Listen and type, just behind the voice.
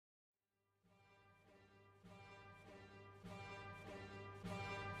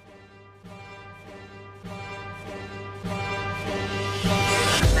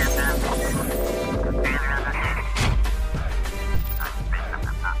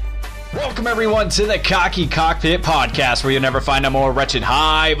Welcome everyone to the Cockpit podcast, where you'll never find a more wretched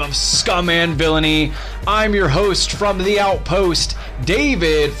hive of scum and villainy. I'm your host from the Outpost,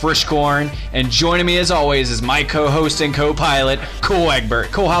 David Frischkorn, and joining me as always is my co-host and co-pilot, Cole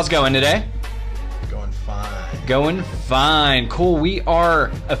Egbert. Cole, how's it going today? Going fine. Going fine. Cool. We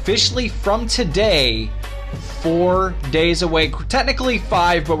are officially from today 4 days away, technically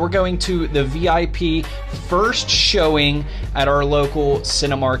 5, but we're going to the VIP first showing at our local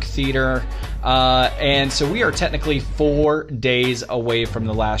Cinemark theater, and so we are technically 4 days away from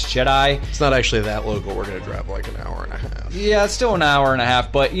The Last Jedi. It's not actually that local. We're going to drive like an hour and a half. Yeah, it's still an hour and a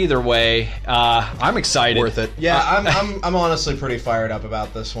half, but either way, I'm excited. Worth it. Yeah, I'm honestly pretty fired up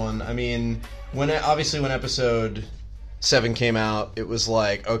about this one. I mean, when episode 7 came out, it was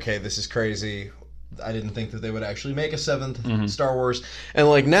like, okay, this is crazy. I didn't think that they would actually make a 7th Star Wars. And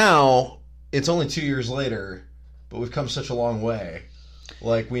like now, it's only 2 years later, but we've come such a long way.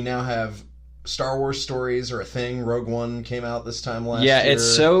 Like, we now have Star Wars stories are a thing. Rogue One came out this time last year. Yeah,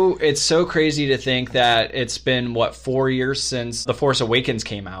 it's so crazy to think that it's been, 4 years since The Force Awakens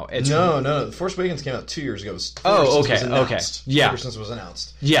came out. No, The Force Awakens came out 2 years ago. Okay. Yeah. Ever since it was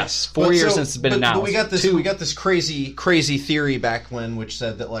announced. Yes, 4 years since it's been announced. But we got this crazy theory back when, which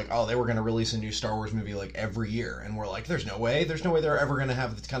said that like, oh, they were going to release a new Star Wars movie like every year, and we're like, there's no way they're ever going to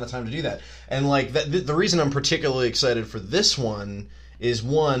have the kind of time to do that. And like the reason I'm particularly excited for this one is,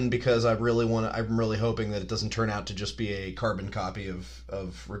 one, because I'm really hoping that it doesn't turn out to just be a carbon copy of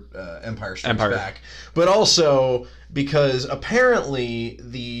Empire Strikes Back, but also because apparently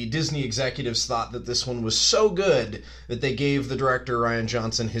the Disney executives thought that this one was so good that they gave the director Rian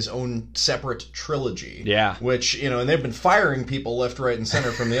Johnson his own separate trilogy. Yeah, which, and they've been firing people left, right, and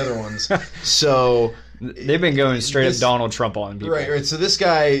center from the other ones. So they've been going straight up Donald Trump on people. Right. So this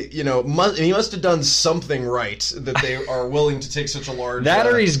guy, he must have done something right that they are willing to take such a large. That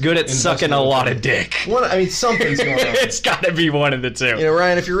or he's good at sucking a lot of dick. Something's going on. It's got to be one of the two.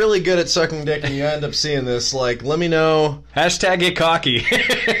 Ryan, if you're really good at sucking dick and you end up seeing this, like, let me know. Hashtag get cocky.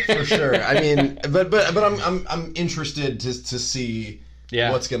 For sure. I mean, but I'm interested to see.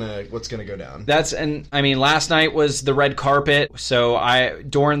 Yeah. What's gonna go down? Last night was the red carpet. So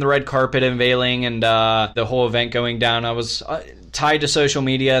during the red carpet unveiling and the whole event going down, I was tied to social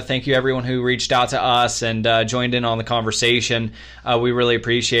media. Thank you everyone who reached out to us and joined in on the conversation. We really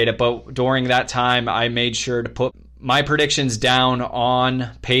appreciate it. But during that time, I made sure to put my predictions down on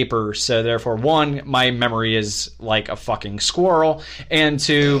paper, so therefore, one, my memory is like a fucking squirrel, and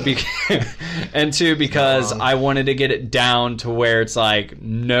two, because I wanted to get it down to where it's like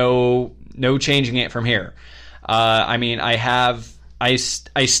no changing it from here. I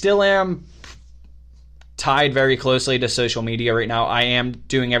still am tied very closely to social media right now. I am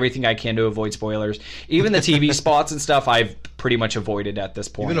doing everything I can to avoid spoilers. Even the TV spots and stuff, I've pretty much avoided at this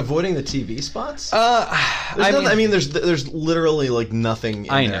point. You've been avoiding the TV spots? There's literally like nothing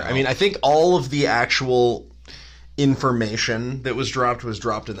in there. I mean, I think all of the actual information that was dropped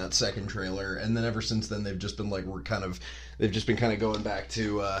in that second trailer, and then ever since then they've just been kind of going back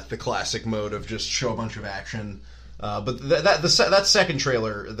to the classic mode of just show a bunch of action. But that second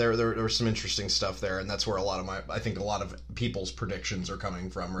trailer, there was some interesting stuff there, and that's where a lot of people's predictions are coming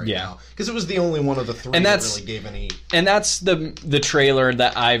from now. Because it was the only one of the three that really gave any. And that's the trailer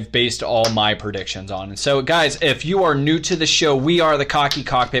that I've based all my predictions on. And so, guys, if you are new to the show, we are the Cockpit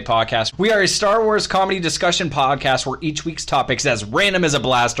Podcast. We are a Star Wars comedy discussion podcast where each week's topic is as random as a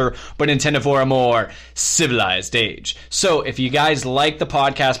blaster, but intended for a more civilized age. So, if you guys like the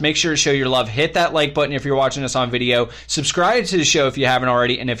podcast, make sure to show your love. Hit that like button if you're watching us on video. Subscribe to the show if you haven't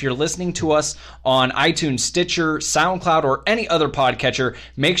already, and if you're listening to us on iTunes, Stitcher, SoundCloud, or any other podcatcher,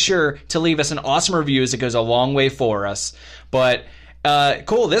 make sure to leave us an awesome review, as it goes a long way for us. But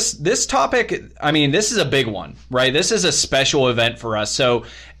cool, this topic, this is a big one, right? This is a special event for us. So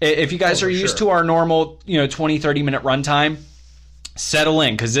if you guys are used to our normal 20-30 minute runtime, settle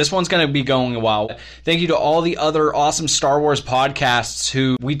in, because this one's going to be going a while. Thank you to all the other awesome Star Wars podcasts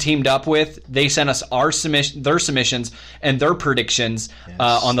who we teamed up with. They sent us their submissions and their predictions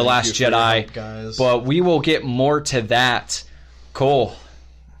on The Last Jedi. Help, guys. But we will get more to that. Cool.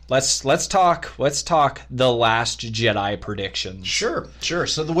 Let's talk The Last Jedi predictions. Sure.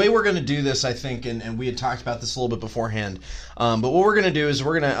 So the way we're going to do this, I think, and we had talked about this a little bit beforehand, but what we're going to do is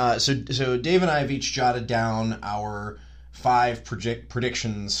we're going to so Dave and I have each jotted down our 5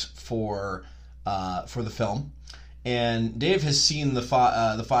 predictions for the film, and Dave has seen the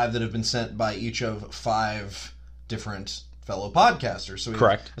 5 that have been sent by each of 5 different fellow podcasters. So we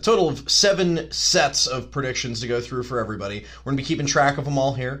Correct. have a total of 7 sets of predictions to go through for everybody. We're going to be keeping track of them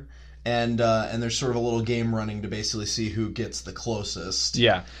all here, and there's sort of a little game running to basically see who gets the closest.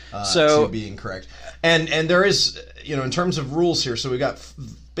 Yeah. To being correct. And there is, in terms of rules here, so we got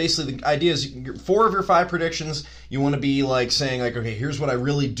basically the idea is 4 of your 5 predictions, you want to be like saying like, okay, here's what I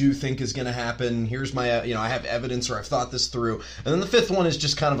really do think is going to happen. Here's my, I have evidence or I've thought this through. And then the 5th one is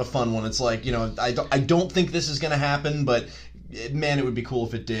just kind of a fun one. It's like, I don't think this is going to happen, but man, it would be cool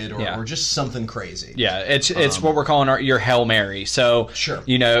if it did, or just something crazy. Yeah, it's what we're calling your Hail Mary. So, sure.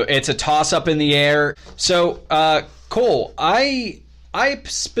 It's a toss up in the air. So, Cole, I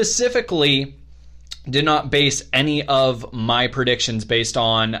specifically did not base any of my predictions based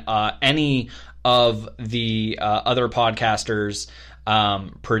on any of the other podcasters'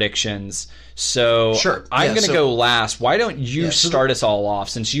 predictions. So sure. I'm going to go last. Why don't you start us all off,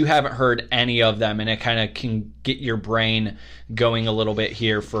 since you haven't heard any of them, and it kind of can get your brain going a little bit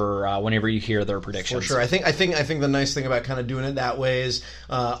here for whenever you hear their predictions. For sure. I think the nice thing about kind of doing it that way is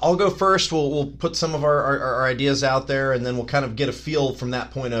I'll go first. We'll put some of our ideas out there, and then we'll kind of get a feel from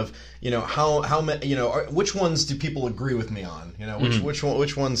that point of how many, which ones do people agree with me on?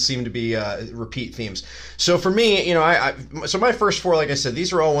 Which ones seem to be repeat themes. So for me, so my first 4, like I said,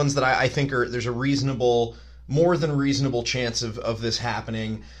 these are all ones that I think there's a more than reasonable chance of this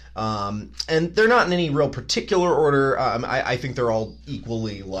happening. And they're not in any real particular order. I think they're all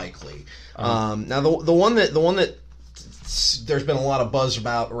equally likely. Now the one that there's been a lot of buzz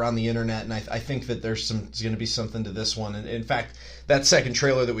about around the internet, and I think that there's going to be something to this one. And in fact, that second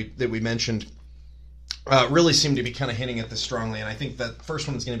trailer that we mentioned really seemed to be kind of hinting at this strongly. And I think that first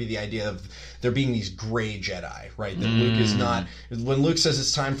one is going to be the idea of there being these gray Jedi, right? That Luke is not. When Luke says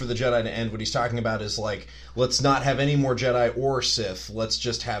it's time for the Jedi to end, what he's talking about is like, let's not have any more Jedi or Sith. Let's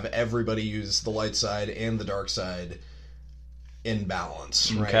just have everybody use the light side and the dark side in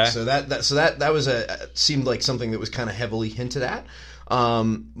balance, right? Okay. So that was seemed like something that was kind of heavily hinted at.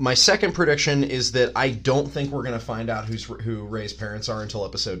 My second prediction is that I don't think we're going to find out who Rey's parents are until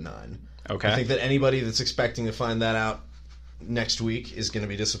episode 9. Okay. I think that anybody that's expecting to find that out next week is going to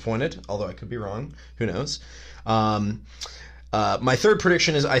be disappointed, although I could be wrong. Who knows? My third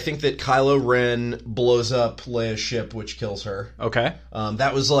prediction is I think that Kylo Ren blows up Leia's ship, which kills her. Okay.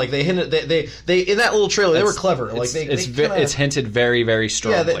 That was like they hinted they in that little trailer they were clever. Like it's hinted very, very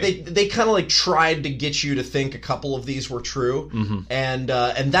strongly. Yeah, they kind of like tried to get you to think a couple of these were true, and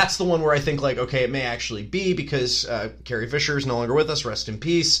that's the one where I think like, okay, it may actually be, because Carrie Fisher is no longer with us. Rest in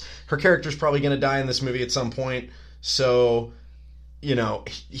peace. Her character's probably going to die in this movie at some point. So,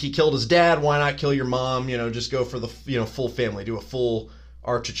 he killed his dad. Why not kill your mom? Just go for the full family. Do a full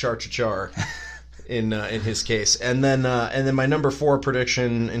arch-a-char in his case. And then my number 4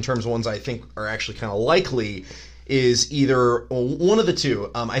 prediction in terms of ones I think are actually kind of likely is either one of the two.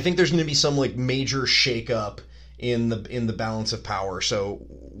 I think there's going to be some like major shakeup in the balance of power. So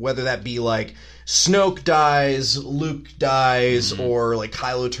whether that be like Snoke dies, Luke dies, or like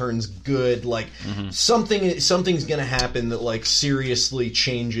Kylo turns good, like something's gonna happen that like seriously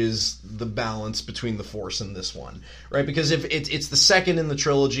changes the balance between the Force and this one, right? Because if it's the second in the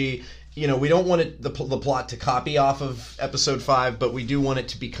trilogy, we don't want the plot to copy off of Episode 5, but we do want it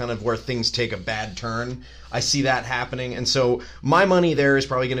to be kind of where things take a bad turn. I see that happening, and so my money there is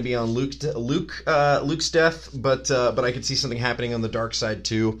probably going to be on Luke's death, but I could see something happening on the dark side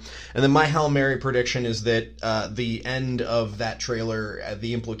too. And then my Hail Mary prediction is that the end of that trailer,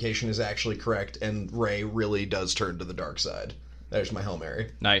 the implication is actually correct, and Rey really does turn to the dark side. There's my Hail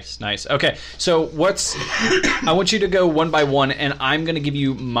Mary. Nice. Okay, so I want you to go one by one, and I'm going to give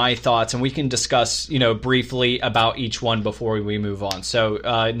you my thoughts, and we can discuss, briefly about each one before we move on.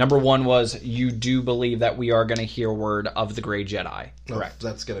 So, number 1 was, you do believe that we are going to hear word of the Grey Jedi. Correct.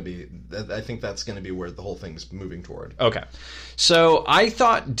 I think that's going to be where the whole thing's moving toward. Okay. So, I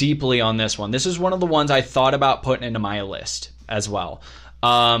thought deeply on this one. This is one of the ones I thought about putting into my list as well.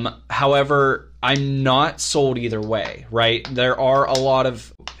 However, I'm not sold either way, right? There are a lot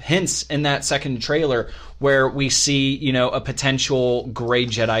of hints in that second trailer where we see, a potential gray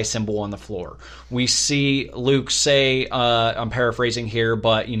Jedi symbol on the floor. We see Luke say, I'm paraphrasing here,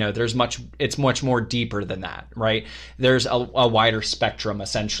 but it's much more deeper than that, right? There's a wider spectrum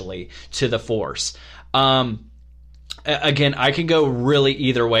essentially to the Force. Again, I can go really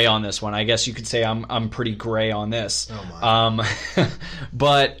either way on this one. I guess you could say I'm pretty gray on this. Oh my.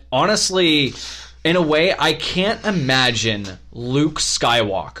 But honestly, in a way, I can't imagine Luke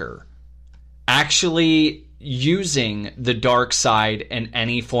Skywalker actually using the dark side in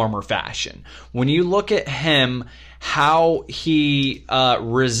any form or fashion. When you look at him, how he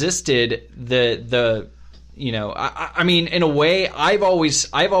resisted the I mean, in a way, I've always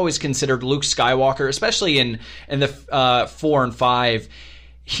considered Luke Skywalker, especially in the 4 and 5.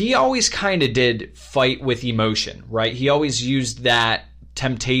 he always kind of did fight with emotion, right? He always used that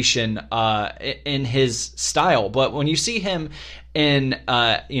temptation in his style. But when you see him in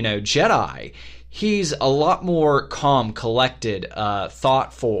Jedi, he's a lot more calm, collected,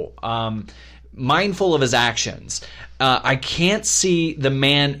 thoughtful, mindful of his actions. I can't see the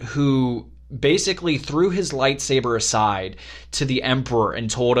man who basically threw his lightsaber aside to the Emperor and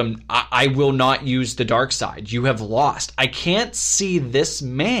told him, I will not use the dark side. You have lost. I can't see this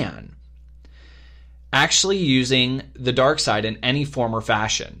man actually using the dark side in any form or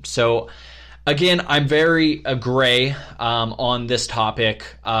fashion. So again, I'm very gray on this topic.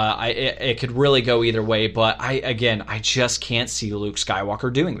 It could really go either way, but I just can't see Luke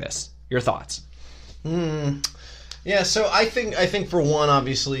Skywalker doing this. Your thoughts? Yeah, so I think for one,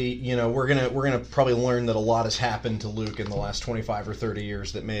 obviously, we're gonna probably learn that a lot has happened to Luke in the last 25 or 30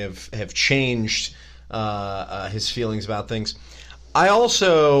 years that may have changed his feelings about things. I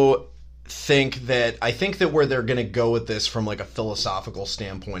also think that where they're gonna go with this from like a philosophical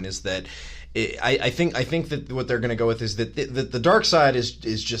standpoint is that I think that what they're going to go with is that the dark side is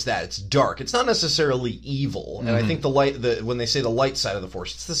just that. It's dark. It's not necessarily evil. And I think when they say the light side of the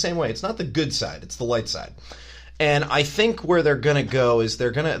Force, it's the same way. It's not the good side. It's the light side. And I think where they're going to go is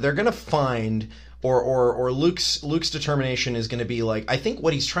they're going to find or Luke's determination is going to be like, I think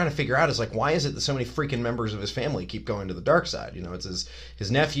what he's trying to figure out is like, why is it that so many freaking members of his family keep going to the dark side? It's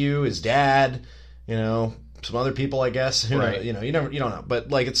his nephew, his dad, some other people, I guess. Right. You don't know. But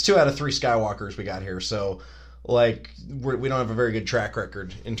like, it's 2 out of 3 Skywalkers we got here, so like we don't have a very good track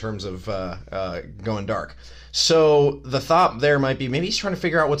record in terms of going dark. So the thought there might be maybe he's trying to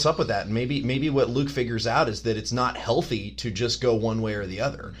figure out what's up with that, and maybe what Luke figures out is that it's not healthy to just go one way or the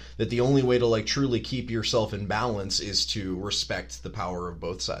other. That the only way to like truly keep yourself in balance is to respect the power of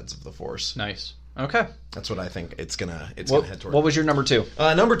both sides of the Force. Nice. Okay. That's what I think it's gonna head toward. What was your number 2?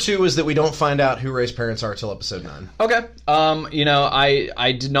 Number 2 is that we don't find out who Rey's parents are till episode 9. Okay.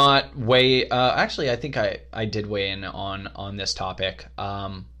 I did not weigh. Actually, I think I did weigh in on this topic.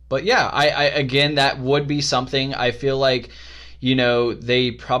 But yeah, I again, that would be something. I feel like,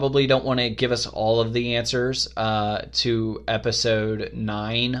 they probably don't want to give us all of the answers to episode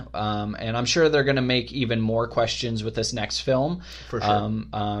 9, and I'm sure they're going to make even more questions with this next film. For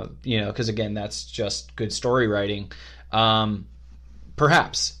sure. Because again, that's just good story writing.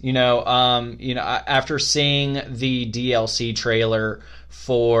 Perhaps, after seeing the DLC trailer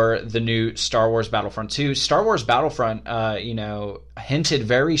for the new Star Wars Battlefront 2, Star Wars Battlefront, hinted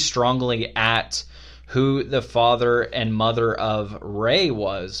very strongly at who the father and mother of Rey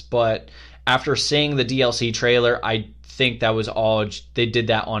was. But after seeing the DLC trailer, I think that was all, they did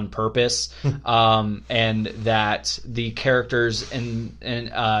that on purpose. And that the characters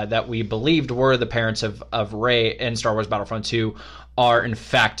that we believed were the parents of Rey in Star Wars Battlefront 2 are in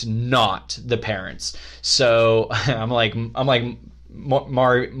fact not the parents. So I'm like Marvi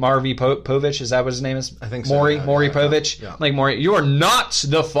Povich, is that what his name is? I think so. Maury Yeah. Povich. Yeah. Like, Maury, you are not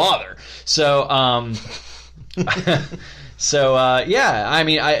the father. So yeah, I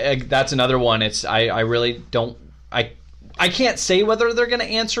mean, that's another one. I really don't. I can't say whether they're going to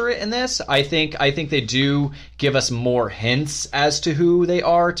answer it in this. I think they do give us more hints as to who they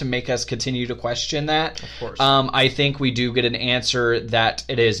are to make us continue to question that. Of course. I think we do get an answer that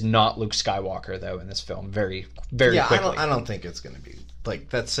it is not Luke Skywalker, though, in this film very, very quickly. I don't think it's going to be. Like,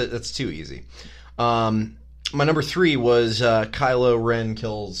 that's too easy. My number 3 was Kylo Ren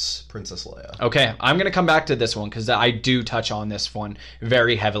kills Princess Leia. Okay, I'm going to come back to this one because I do touch on this one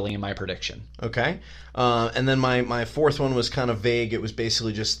very heavily in my prediction. Okay. And then my 4th one was kind of vague. It was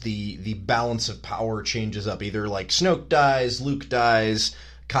basically just the balance of power changes up. Either like Snoke dies, Luke dies,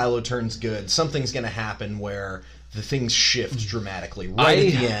 Kylo turns good. Something's going to happen where the things shift dramatically at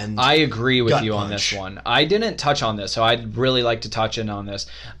the end. I agree with you punch. On this one. I didn't touch on this, so I'd really like to touch in on this.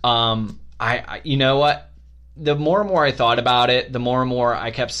 You know what? The more and more I thought about it, the more and more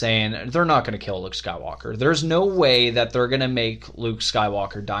I kept saying, they're not going to kill Luke Skywalker. There's no way that they're going to make Luke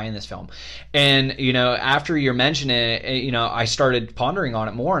Skywalker die in this film. And, after you're mentioning it, I started pondering on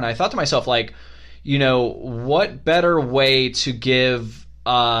it more, and I thought to myself, like, what better way to give,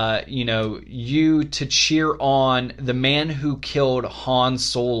 you to cheer on the man who killed Han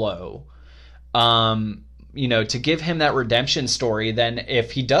Solo, to give him that redemption story, then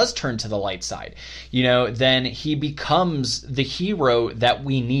if he does turn to the light side, then he becomes the hero that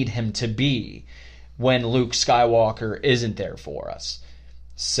we need him to be when Luke Skywalker isn't there for us.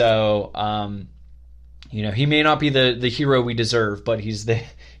 So, he may not be the hero we deserve, but he's the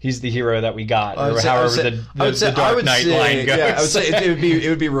hero that we got, or however the Dark Knight line goes. Yeah, I would say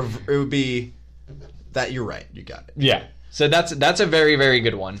it would be that you're right. You got it. Yeah. So that's a very, very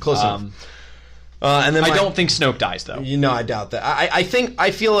good one. Close enough. And then I don't think Snoke dies, though. I doubt that.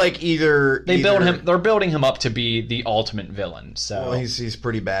 I feel like either they're building him up to be the ultimate villain. So well, he's a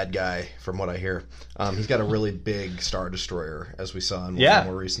pretty bad guy from what I hear. He's got a really big Star Destroyer, as we saw in one of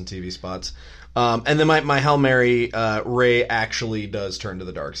the more recent TV spots. And then my Hail Mary, Rey actually does turn to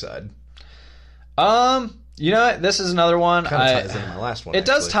the dark side. You know what? This is another one. Kind of ties into my last one. It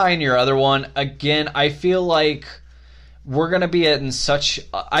does tie in your other one. Again, I feel like we're going to be in such...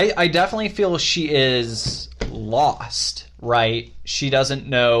 I definitely feel she is lost, right? She doesn't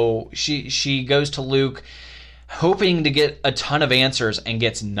know. She goes to Luke hoping to get a ton of answers and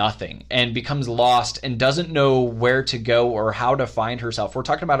gets nothing and becomes lost and doesn't know where to go or how to find herself. We're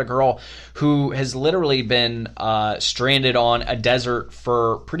talking about a girl who has literally been stranded on a desert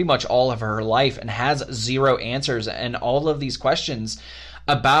for pretty much all of her life and has zero answers, and all of these questions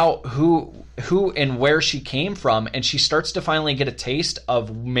about who and where she came from, and she starts to finally get a taste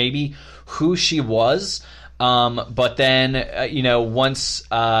of maybe who she was. But then, once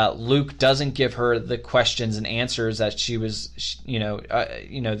Luke doesn't give her the questions and answers that she was,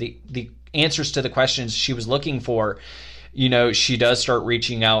 the answers to the questions she was looking for, she does start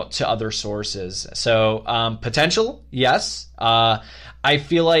reaching out to other sources. So potential, yes. I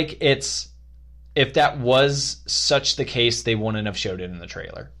feel like if that was such the case, they wouldn't have showed it in the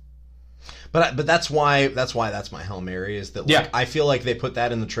trailer. But that's why that's my Hail Mary, is that I feel like they put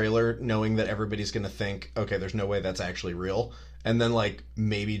that in the trailer knowing that everybody's going to think, okay, there's no way that's actually real. And then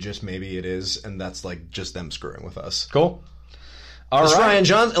maybe it is, and that's just them screwing with us. Cool. All right. Rian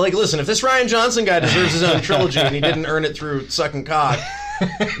Johnson, listen, if this Rian Johnson guy deserves his own trilogy and he didn't earn it through sucking cock,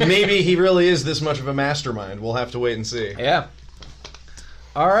 maybe he really is this much of a mastermind. We'll have to wait and see. Yeah.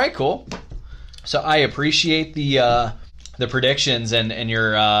 All right, cool. So I appreciate the predictions and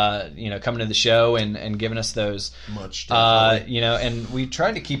your coming to the show and giving us those much and we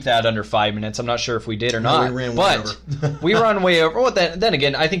tried to keep that under 5 minutes. I'm not sure if we did or not, we ran but way over. We run way over. Well, then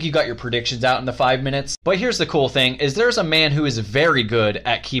again, I think you got your predictions out in the 5 minutes. But here's the cool thing: is there's a man who is very good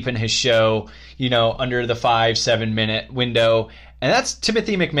at keeping his show under the 5-7 minute window. And that's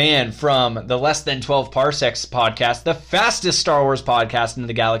Timothy McMahon from the Less Than 12 Parsecs podcast, the fastest Star Wars podcast in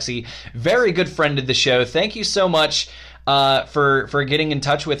the galaxy. Very good friend of the show. Thank you so much for getting in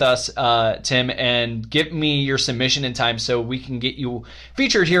touch with us, Tim, and give me your submission in time so we can get you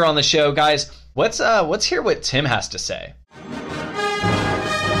featured here on the show. Guys, let's hear what Tim has to say.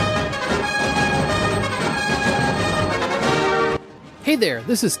 Hey there,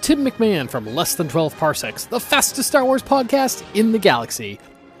 this is Tim McMahon from Less Than 12 Parsecs, the fastest Star Wars podcast in the galaxy.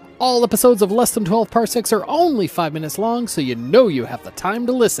 All episodes of Less Than 12 Parsecs are only 5 minutes long, so you have the time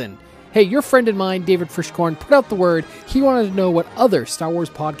to listen. Hey, your friend and mine, David Frischkorn, put out the word. He wanted to know what other Star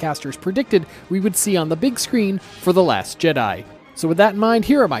Wars podcasters predicted we would see on the big screen for The Last Jedi. So with that in mind,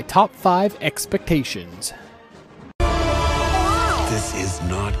 here are my top 5 expectations. This is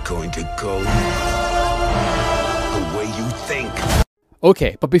not going to go the way you think.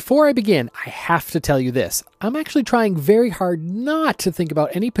 Okay, but before I begin, I have to tell you this. I'm actually trying very hard not to think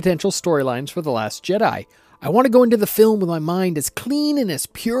about any potential storylines for The Last Jedi. I want to go into the film with my mind as clean and as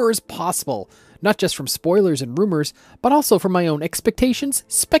pure as possible, not just from spoilers and rumors, but also from my own expectations,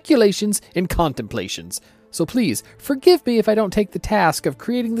 speculations, and contemplations. So please, forgive me if I don't take the task of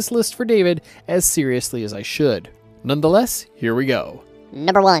creating this list for David as seriously as I should. Nonetheless, here we go.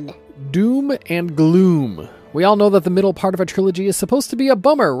 Number 1. Doom and gloom. We all know that the middle part of a trilogy is supposed to be a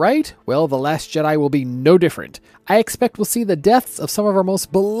bummer, right? Well, The Last Jedi will be no different. I expect we'll see the deaths of some of our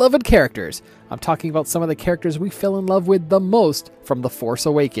most beloved characters. I'm talking about some of the characters we fell in love with the most from The Force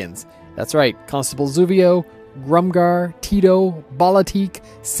Awakens. That's right, Constable Zuvio, Grumgar, Tito, Balatik,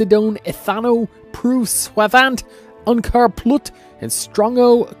 Sidon Ethano, Prue Swavant, Unkar Plut, and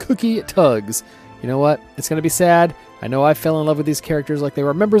Strongo Cookie Tugs. You know what? It's going to be sad. I know I fell in love with these characters like they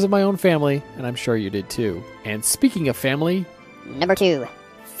were members of my own family, and I'm sure you did too. And speaking of family... Number 2.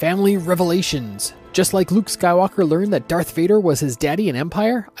 Family revelations. Just like Luke Skywalker learned that Darth Vader was his daddy in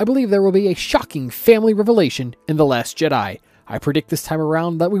Empire, I believe there will be a shocking family revelation in The Last Jedi. I predict this time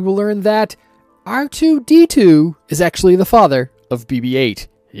around that we will learn that R2-D2 is actually the father of BB-8.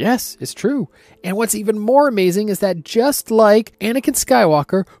 Yes, it's true. And what's even more amazing is that just like Anakin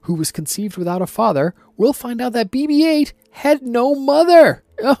Skywalker, who was conceived without a father, we'll find out that BB-8 had no mother.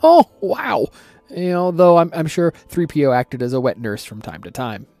 Oh, wow. Though I'm sure 3PO acted as a wet nurse from time to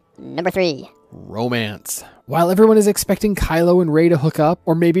time. Number 3. Romance. While everyone is expecting Kylo and Rey to hook up,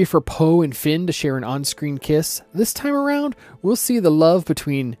 or maybe for Poe and Finn to share an on-screen kiss, this time around, we'll see the love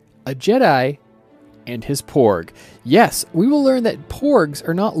between a Jedi and his porg. Yes, we will learn that porgs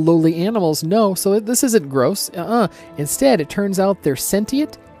are not lowly animals, no, so this isn't gross. Instead, it turns out they're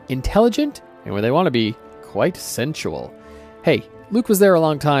sentient, intelligent, and where they want to be, quite sensual. Hey, Luke was there a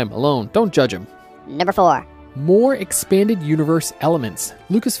long time, alone. Don't judge him. Number 4. More expanded universe elements.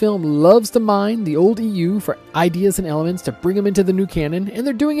 Lucasfilm loves to mine the old EU for ideas and elements to bring them into the new canon, and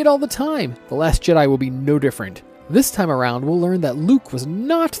they're doing it all the time. The Last Jedi will be no different. This time around, we'll learn that Luke was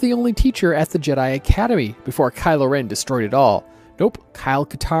not the only teacher at the Jedi Academy before Kylo Ren destroyed it all. Nope, Kyle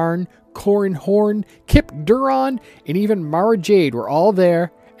Katarn, Corran Horn, Kip Duron, and even Mara Jade were all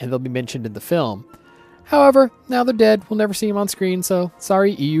there, and they'll be mentioned in the film. However, now they're dead. We'll never see them on screen, so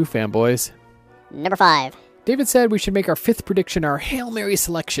sorry, EU fanboys. Number 5. David said we should make our 5th prediction our Hail Mary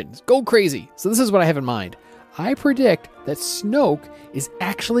selections. Go crazy. So this is what I have in mind. I predict that Snoke is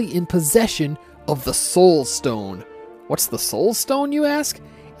actually in possession of the Soul Stone. What's the Soul Stone, you ask?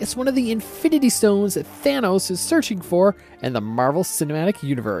 It's one of the Infinity Stones that Thanos is searching for in the Marvel Cinematic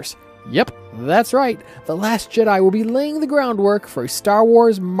Universe. Yep, that's right. The Last Jedi will be laying the groundwork for a Star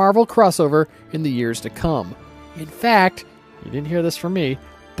Wars Marvel crossover in the years to come. In fact, you didn't hear this from me,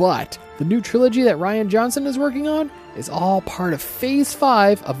 but the new trilogy that Rian Johnson is working on is all part of Phase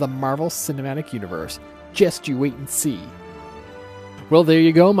 5 of the Marvel Cinematic Universe. Just you wait and see. Well, there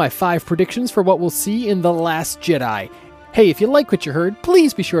you go, my 5 predictions for what we'll see in The Last Jedi. Hey, if you like what you heard,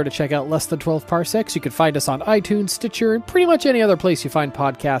 please be sure to check out Less Than 12 Parsecs. You can find us on iTunes, Stitcher, and pretty much any other place you find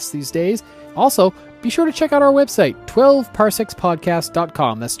podcasts these days. Also, be sure to check out our website,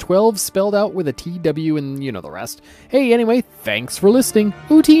 12parsekspodcast.com. That's 12 spelled out with a TW and you know the rest. Hey, anyway, thanks for listening.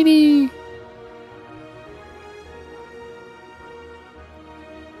 Hootini!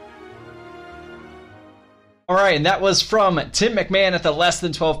 All right, and that was from Tim McMahon at the Less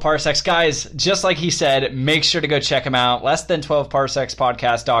Than 12 Parsecs. Guys, just like he said, make sure to go check him out, less than 12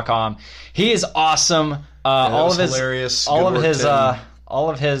 parsekspodcast.com. He is awesome. All of his hilarious. All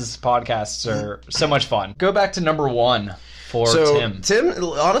of his podcasts are so much fun. Go back to number 1 for Tim.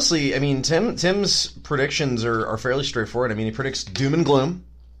 Honestly, I mean, Tim's predictions are fairly straightforward. I mean, he predicts Doom and Gloom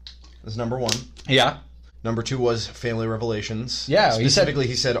as number 1. Yeah. Number 2 was Family Revelations. Yeah. Specifically,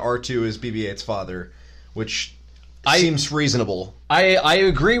 he said R2 is BB-8's father, which seems reasonable. I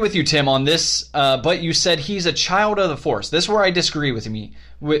agree with you, Tim, on this, but you said he's a child of the Force. This is where I disagree with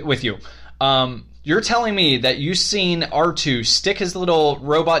you. You're telling me that you've seen R2 stick his little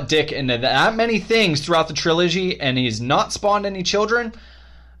robot dick into that many things throughout the trilogy, and he's not spawned any children?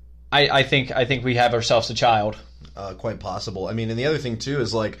 I think we have ourselves a child. Quite possible. I mean, and the other thing, too,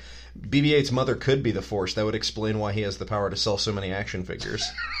 is like, BB-8's mother could be the Force. That would explain why he has the power to sell so many action figures.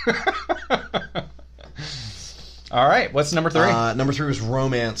 All right, what's number 3? Number 3 was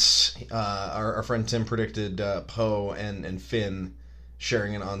romance. Our friend Tim predicted Poe and Finn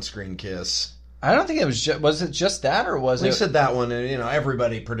sharing an on-screen kiss. I don't think it was was it just that, or was it? He said that one, and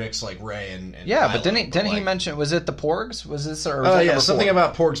everybody predicts like Rey and yeah, Kylo, but didn't he mention? Was it the Porgs? Was this or? Was something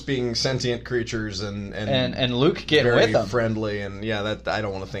about Porgs being sentient creatures and Luke getting very with them, friendly, and yeah, that I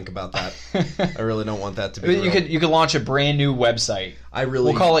don't want to think about that. I really don't want that to be. You could launch a brand new website.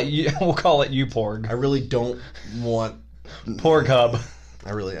 We'll call it YouPorg. I really don't want Porg Hub.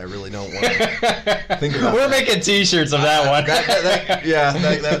 I really don't want to think about We're making T-shirts of that one.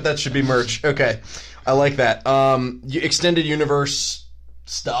 That should be merch. Okay, I like that. Extended universe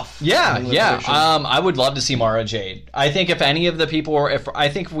stuff. Yeah. I would love to see Mara Jade. I think if any of the people,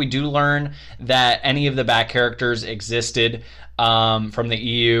 if we do learn that any of the back characters existed from the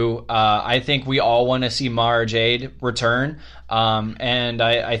EU, I think we all want to see Mara Jade return. And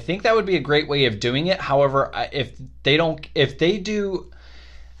I think that would be a great way of doing it. However,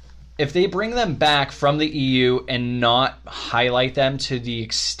 if they bring them back from the EU and not highlight them to the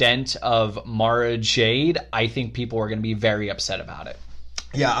extent of Mara Jade, I think people are going to be very upset about it.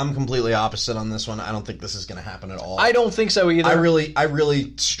 Yeah, I'm completely opposite on this one. I don't think this is going to happen at all. I don't think so either. I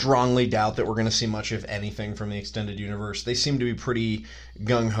really strongly doubt that we're going to see much of anything from the extended universe. They seem to be pretty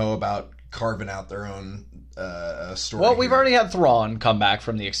gung-ho about carving out their own story. Well, we've already had Thrawn come back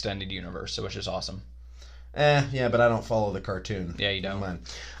from the extended universe, which is awesome. Yeah, but I don't follow the cartoon. Yeah, you don't.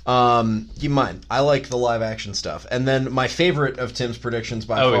 You mind. I like the live action stuff. And then my favorite of Tim's predictions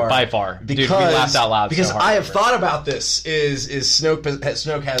by far. Dude, we laughed out loud because so hard I have thought about this is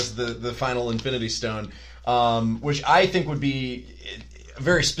Snoke has the final Infinity Stone, which I think would be a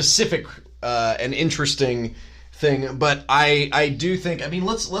very specific and interesting thing. But I do think, I mean,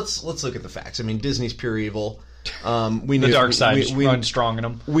 let's look at the facts. I mean, Disney's pure evil. The dark side runs strong in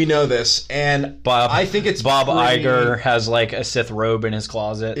them. We know this, and I think it's Bob Iger has like a Sith robe in his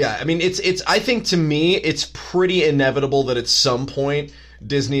closet. Yeah, I mean, it's. I think to me, it's pretty inevitable that at some point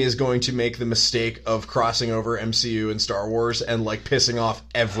Disney is going to make the mistake of crossing over MCU and Star Wars and like pissing off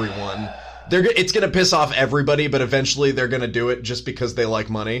everyone. It's going to piss off everybody, but eventually they're going to do it just because they like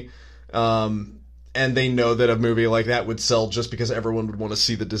money. And they know that a movie like that would sell just because everyone would want to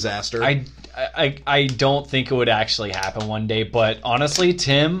see the disaster. I don't think it would actually happen one day, but honestly,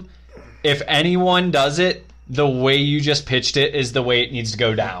 Tim, if anyone does it, the way you just pitched it is the way it needs to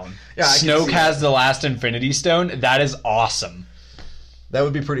go down. Yeah, Snoke has the last Infinity Stone. That is awesome. That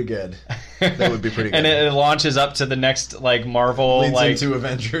would be pretty good. That would be pretty good. And it launches up to the next like Marvel leads into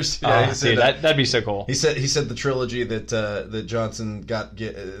Avengers. Yeah, he said that'd be so cool. He said the trilogy that Johnson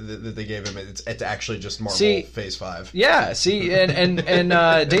that they gave him, it's actually just Marvel Phase 5. Yeah, see, and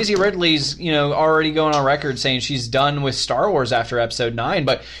Daisy Ridley's already going on record saying she's done with Star Wars after Episode 9,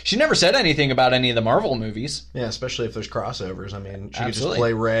 but she never said anything about any of the Marvel movies. Yeah, especially if there's crossovers. I mean, she could Absolutely. just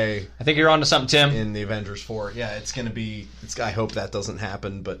play Rey. I think you're onto something, Tim. In the Avengers 4. Yeah, it's gonna be. I hope that doesn't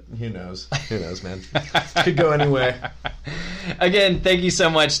happen, but who knows? Who knows, man? Could go anyway. Again, thank you so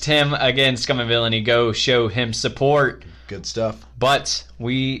much, Tim. Again, Scum and Villainy, go show him support. Good stuff. But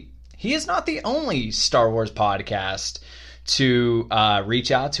he is not the only Star Wars podcast to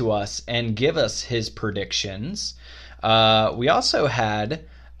reach out to us and give us his predictions. We also had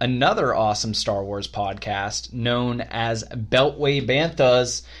another awesome Star Wars podcast known as Beltway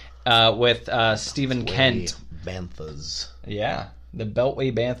Banthas with Stephen Kent. Banthas. Yeah. The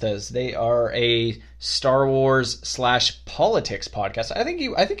Beltway Banthas. They are a Star Wars / politics podcast. I think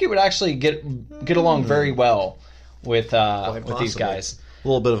you would actually get along very well with these guys. A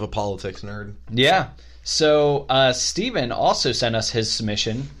little bit of a politics nerd. Yeah. So Steven also sent us his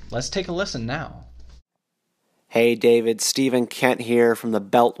submission. Let's take a listen now. Hey David, Stephen Kent here from the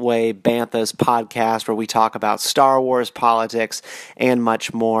Beltway Banthas podcast where we talk about Star Wars, politics, and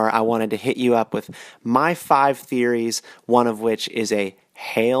much more. I wanted to hit you up with my 5 theories, one of which is a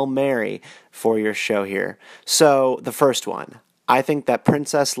Hail Mary for your show here. So, the first one. I think that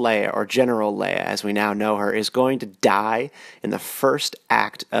Princess Leia, or General Leia as we now know her, is going to die in the first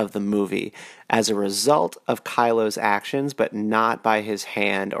act of the movie as a result of Kylo's actions, but not by his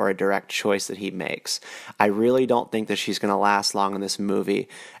hand or a direct choice that he makes. I really don't think that she's going to last long in this movie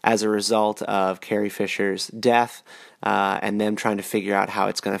as a result of Carrie Fisher's death and them trying to figure out how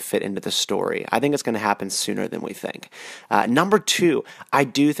it's going to fit into the story. I think it's going to happen sooner than we think. Number 2, I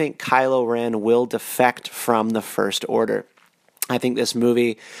do think Kylo Ren will defect from the First Order. I think this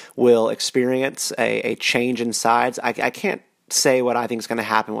movie will experience a change in sides. I can't say what I think is going to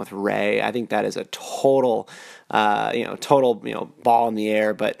happen with Rey. I think that is a total ball in the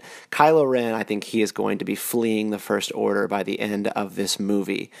air. But Kylo Ren, I think he is going to be fleeing the First Order by the end of this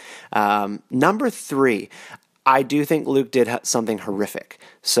movie. Number 3, I do think Luke did something horrific.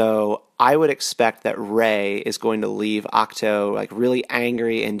 So I would expect that Rey is going to leave Octo really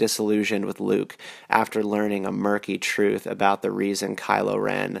angry and disillusioned with Luke after learning a murky truth about the reason Kylo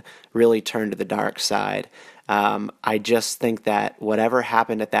Ren really turned to the dark side. I just think that whatever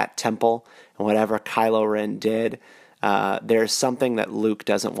happened at that temple and whatever Kylo Ren did, there's something that Luke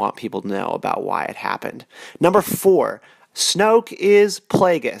doesn't want people to know about why it happened. Number 4, Snoke is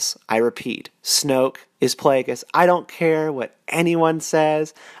Plagueis. I repeat, Snoke is Plagueis. I don't care what anyone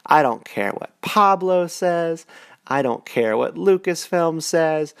says. I don't care what Pablo says. I don't care what Lucasfilm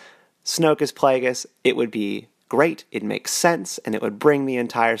says. Snoke is Plagueis. It would be great. It makes sense, and it would bring the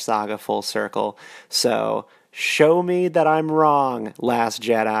entire saga full circle. So show me that I'm wrong, Last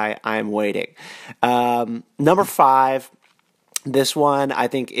Jedi. I'm waiting. Number 5. This one, I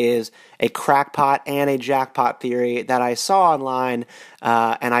think, is a crackpot and a jackpot theory that I saw online,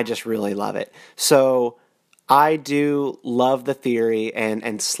 and I just really love it. So I do love the theory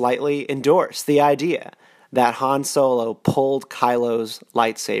and slightly endorse the idea that Han Solo pulled Kylo's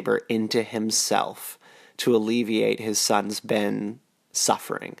lightsaber into himself to alleviate his son's Ben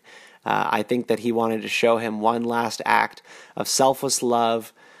suffering. I think that he wanted to show him one last act of selfless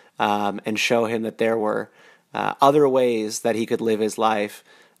love and show him that there were other ways that he could live his life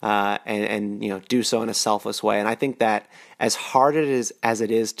and do so in a selfless way. And I think that as hard as it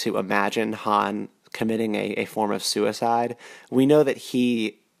is to imagine Han committing a form of suicide, we know that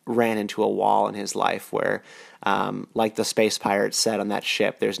he ran into a wall in his life where, like the space pirates said on that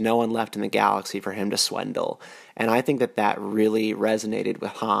ship, there's no one left in the galaxy for him to swindle. And I think that really resonated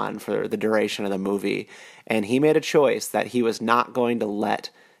with Han for the duration of the movie. And he made a choice that he was not going to let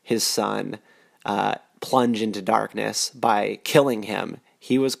his son plunge into darkness by killing him.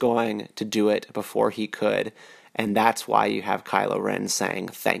 He was going to do it before he could, and that's why you have Kylo Ren saying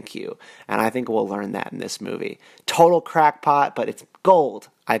thank you. And I think we'll learn that in this movie. Total crackpot, but it's gold.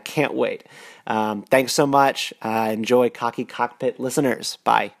 I can't wait. Thanks so much. Enjoy Cocky Cockpit, listeners.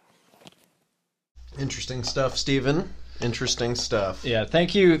 Bye. Interesting stuff, Steven. Interesting stuff. Yeah,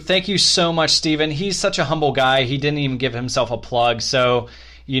 thank you so much, Steven. He's such a humble guy. He didn't even give himself a plug. So,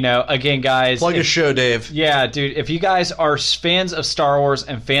 again, guys, plug a show, Dave. Yeah, dude, if you guys are fans of Star Wars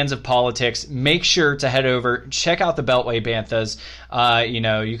and fans of politics, make sure to head over, check out the Beltway Banthas.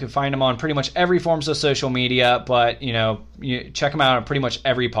 You can find them on pretty much every forms of social media, but you check them out on pretty much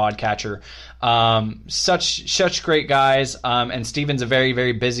every podcatcher. Such great guys, and Steven's a very,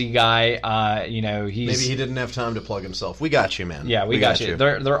 very busy guy. He's maybe he didn't have time to plug himself. We got you, man. Yeah, we got you.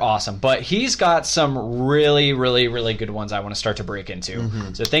 They're awesome, but he's got some really, really, really good ones I want to start to break into.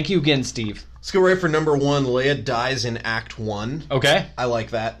 Mm-hmm. So thank you again, Steve. Let's go right for number 1. Leia dies in Act 1. Okay, I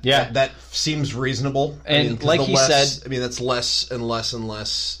like that. Yeah, that seems reasonable. And like he said, that's less and less and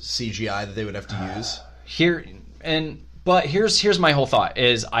less CGI that they would have to use here. But here's my whole thought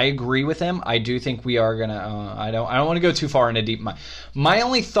is I agree with him. I do think we are gonna. I don't want to go too far into deep. My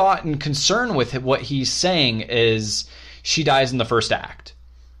only thought and concern with what he's saying is she dies in the first act,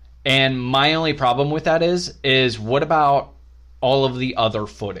 and my only problem with that is what about all of the other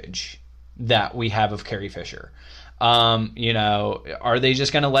footage that we have of Carrie Fisher? Are they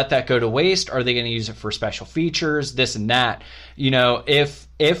just going to let that go to waste? Are they going to use it for special features, this and that?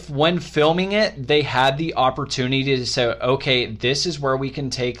 If when filming it, they had the opportunity to say, okay, this is where we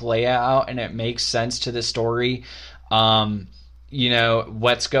can take Leia out and it makes sense to the story. Let's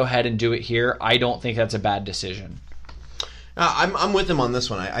go ahead and do it here. I don't think that's a bad decision. I'm with him on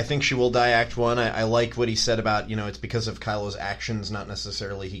this one. I think she will die Act 1. I like what he said about, it's because of Kylo's actions, not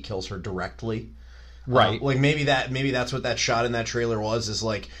necessarily he kills her directly. Right. Maybe that's what that shot in that trailer was, is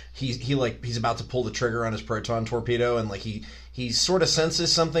like he's about to pull the trigger on his proton torpedo, and like he sort of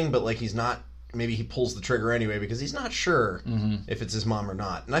senses something, but like he's not, maybe he pulls the trigger anyway because he's not sure if it's his mom or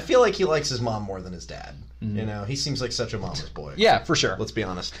not. And I feel like he likes his mom more than his dad. He seems like such a mama's boy. Yeah, for sure. Let's be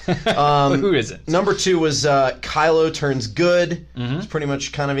honest. Who isn't? Number 2 was Kylo turns good. It's pretty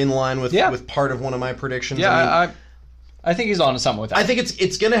much kind of in line with part of one of my predictions. Yeah, I think he's on to something with that. I think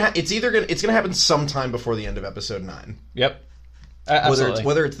it's gonna happen sometime before the end of Episode 9. Yep, absolutely.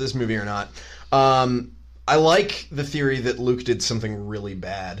 Whether it's this movie or not. I like the theory that Luke did something really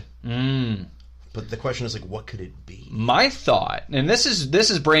bad. But the question is, like, what could it be? My thought, and this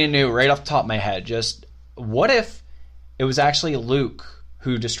is brand new, right off the top of my head. Just what if it was actually Luke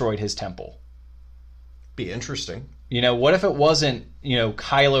who destroyed his temple? Be interesting. What if it wasn't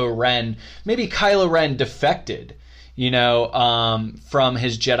Kylo Ren? Maybe Kylo Ren defected. From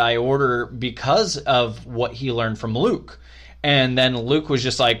his Jedi Order because of what he learned from Luke. And then Luke was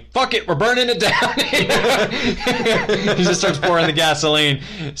just like, fuck it, we're burning it down. He just starts pouring the gasoline.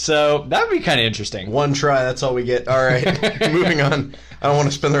 So that would be kind of interesting. One try, that's all we get. All right, moving on. I don't want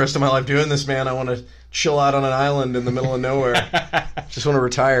to spend the rest of my life doing this, man. I want to chill out on an island in the middle of nowhere. Just want to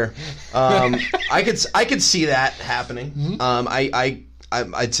retire. I could see that happening.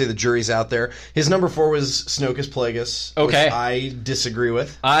 I'd say the jury's out there. His number 4 was Snokas Plagueis, okay, which I disagree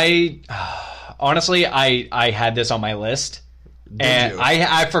with. Honestly, I had this on my list, and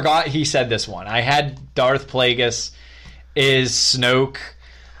I forgot he said this one. I had Darth Plagueis is Snoke.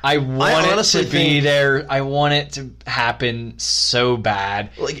 I want it to be there. I want it to happen so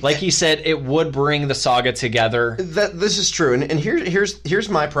bad. Like he said, it would bring the saga together. This is true, and here's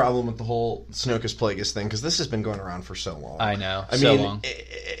my problem with the whole Snokas Plagueis thing, because this has been going around for so long. I know, long.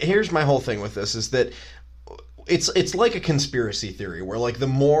 Here's my whole thing with this, is that it's like a conspiracy theory, where like the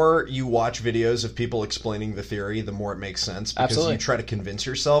more you watch videos of people explaining the theory, the more it makes sense, because Absolutely. You try to convince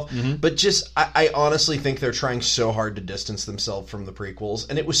yourself. But just I honestly think they're trying so hard to distance themselves from the prequels,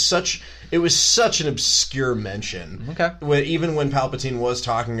 and it was such an obscure mention. Okay, even when Palpatine was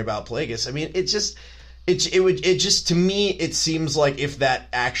talking about Plagueis, I mean, it just to me it seems like if that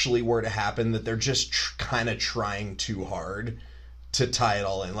actually were to happen, that they're just kind of trying too hard to tie it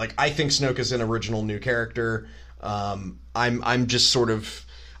all in. Like, I think Snoke is an original new character. I'm just sort of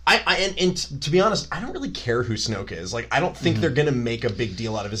and to be honest, I don't really care who Snoke is. Like, I don't think they're gonna make a big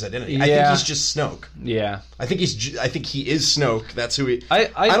deal out of his identity. Yeah. I think he's just Snoke. Yeah, I think he is Snoke. That's who he.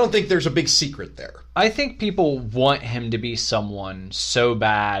 I don't think there's a big secret there. I think people want him to be someone so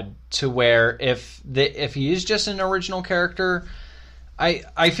bad to where if he is just an original character,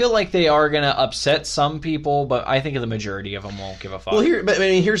 I feel like they are going to upset some people, but I think the majority of them won't give a fuck. Well,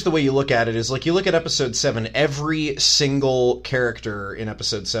 here's the way you look at it, is like, you look at Episode 7, every single character in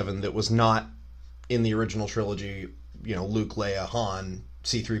Episode 7 that was not in the original trilogy, Luke, Leia, Han,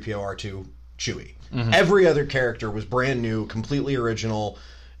 C-3PO, R2, Chewie. Every other character was brand new, completely original,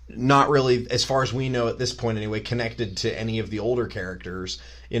 not really, as far as we know at this point anyway, connected to any of the older characters.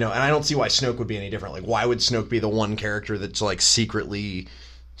 And I don't see why Snoke would be any different. Like, why would Snoke be the one character that's like secretly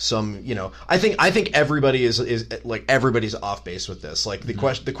some, I think everybody is like, everybody's off base with this. Like the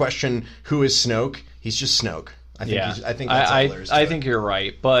question, who is Snoke? He's just Snoke. I think that's all there is to I it. think you're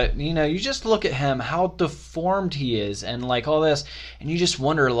right, but you just look at him, how deformed he is, and like all this, and you just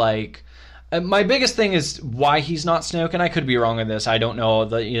wonder, like, my biggest thing is why he's not Snoke, and I could be wrong on this. I don't know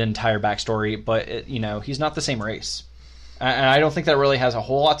the entire backstory, but he's not the same race, and I don't think that really has a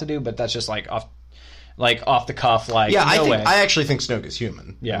whole lot to do. But that's just like off the cuff. Like, yeah, no way. I actually think Snoke is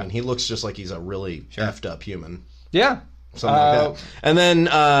human. Yeah, I mean, he looks just like he's a really effed up human. Yeah. Something like that. And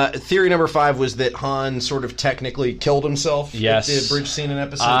then theory number 5 was that Han sort of technically killed himself. Yes. With the bridge scene in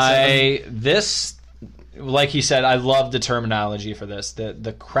episode 7. This, like he said, I love the terminology for this.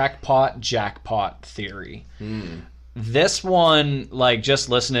 The crackpot jackpot theory. This one, like, just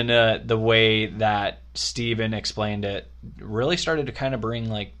listening to the way that Steven explained it, really started to kind of bring,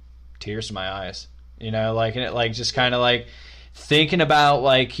 like, tears to my eyes. And it, like, just kind of like thinking about,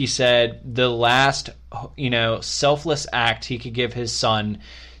 like he said, the last, selfless act he could give his son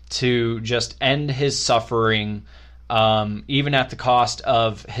to just end his suffering, even at the cost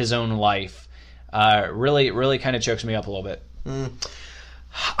of his own life, really kind of chokes me up a little bit.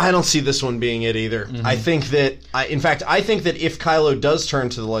 I don't see this one being it either. I think that, I think that if Kylo does turn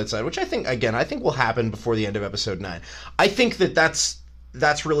to the light side, which I think will happen before the end of episode 9, I think that's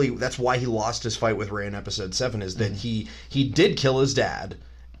why he lost his fight with Rey in episode 7, is that he did kill his dad,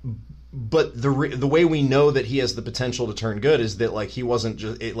 but the way we know that he has the potential to turn good is that, like, he wasn't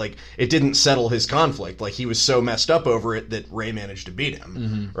just it didn't settle his conflict. Like, he was so messed up over it that Rey managed to beat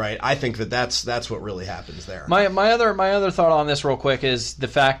him. Right? I think that's what really happens there. My other thought on this real quick is the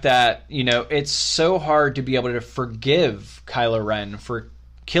fact that it's so hard to be able to forgive Kylo Ren for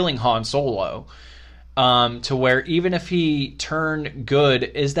killing Han Solo. To where even if he turned good,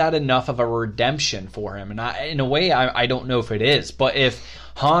 is that enough of a redemption for him? And in a way, I don't know if it is. But if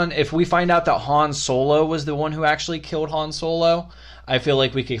we find out that Han Solo was the one who actually killed Han Solo, I feel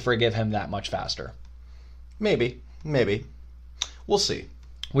like we could forgive him that much faster. Maybe. We'll see.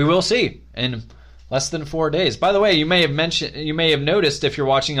 We will see in less than 4 days. By the way, you may have noticed, if you're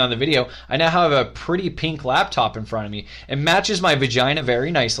watching on the video, I now have a pretty pink laptop in front of me. It matches my vagina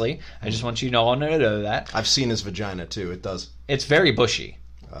very nicely. I just want you all to know that. I've seen his vagina too. It does. It's very bushy.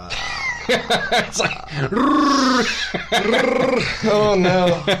 It's like oh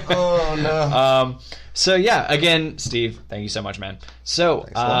no. So yeah, again, Steve, thank you so much, man. So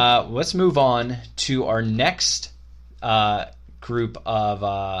let's move on to our next group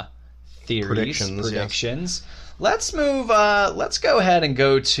of theories, predictions. Let's move. Let's go ahead and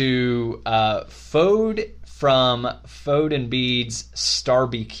go to Fode from Fode and Bede's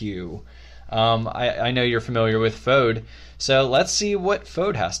Starbq. I know you're familiar with Fode, so let's see what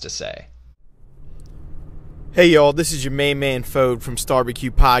Fode has to say. Hey y'all, this is your main man Fode from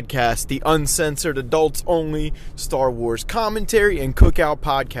Starbq Podcast, the uncensored, adults-only Star Wars commentary and cookout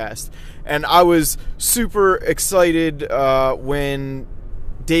podcast. And I was super excited when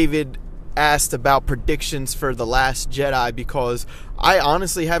David asked about predictions for The Last Jedi, because I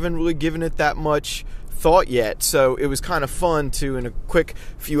honestly haven't really given it that much thought yet. So it was kind of fun to, in a quick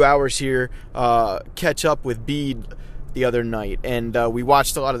few hours here, catch up with Bede the other night, and we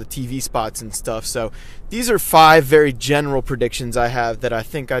watched a lot of the TV spots and stuff. So these are 5 very general predictions I have that I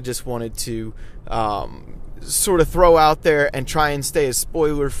think I just wanted to sort of throw out there and try and stay as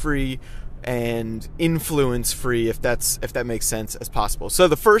spoiler free and influence free, if that makes sense, as possible. So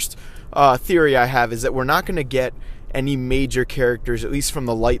the first theory I have is that we're not going to get any major characters, at least from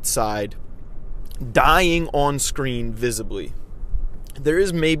the light side, dying on screen visibly. There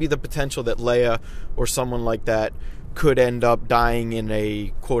is maybe the potential that Leia or someone like that could end up dying in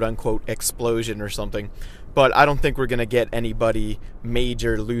a quote-unquote explosion or something, but I don't think we're going to get anybody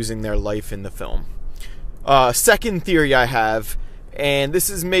major losing their life in the film. Second theory I have, and this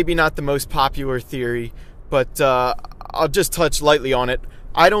is maybe not the most popular theory, but I'll just touch lightly on it.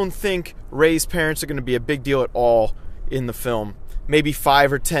 I don't think Rey's parents are going to be a big deal at all in the film. Maybe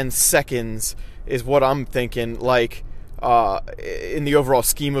 5 or 10 seconds is what I'm thinking, like, in the overall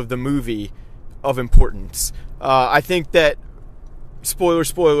scheme of the movie, of importance. I think that,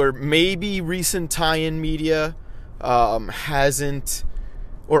 spoiler, maybe recent tie-in media hasn't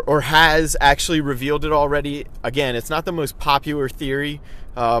or has actually revealed it already. Again, it's not the most popular theory.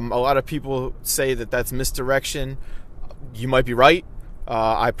 A lot of people say that that's misdirection. You might be right.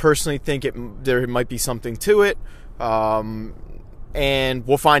 I personally think there might be something to it. And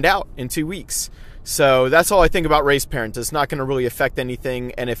we'll find out in 2 weeks. So that's all I think about Rey's parents. It's not going to really affect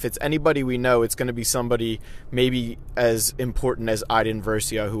anything, and if it's anybody we know, it's going to be somebody maybe as important as Iden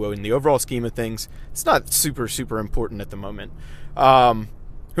Versio, who in the overall scheme of things, it's not super, super important at the moment.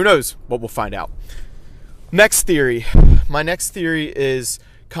 Who knows? But we'll find out. Next theory. My next theory is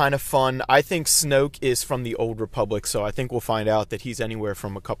kind of fun. I think Snoke is from the Old Republic, so I think we'll find out that he's anywhere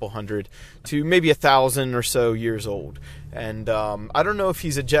from a couple hundred to maybe 1,000 or so years old. And I don't know if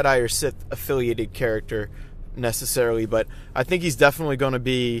he's a Jedi or Sith affiliated character necessarily, but I think he's definitely going to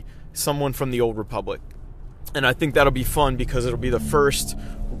be someone from the Old Republic. And I think that'll be fun because it'll be the first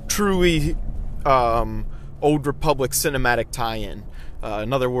truly Old Republic cinematic tie-in.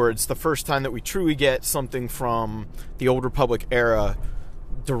 In other words, the first time that we truly get something from the Old Republic era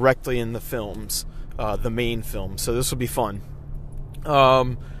directly in the films, the main film. So this will be fun.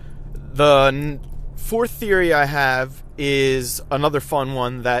 The fourth theory I have is another fun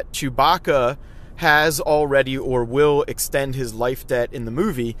one, that Chewbacca has already or will extend his life debt in the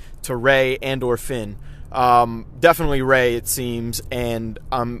movie to Rey and or Finn. Definitely Rey, it seems, and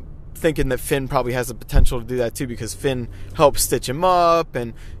I'm thinking that Finn probably has the potential to do that too, because Finn helped stitch him up,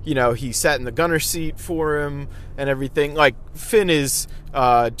 and he sat in the gunner seat for him and everything. Like, Finn is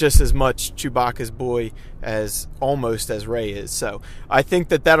just as much Chewbacca's boy as almost as Rey is. So I think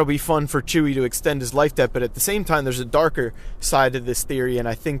that that'll be fun for Chewie to extend his life debt, but at the same time there's a darker side to this theory, and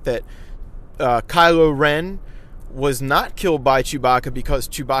I think that Kylo Ren was not killed by Chewbacca because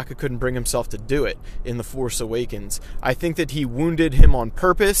Chewbacca couldn't bring himself to do it in The Force Awakens. I think that he wounded him on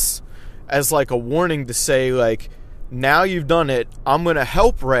purpose as like a warning to say, like, now you've done it, I'm going to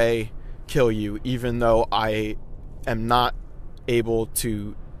help Rey kill you, even though I am not able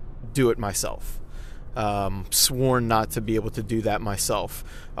to do it myself. Sworn not to be able to do that myself.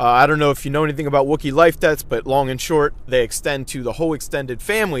 I don't know if you know anything about Wookiee life debts, but long and short, they extend to the whole extended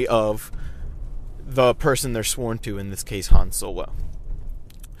family of the person they're sworn to, in this case Han Solo.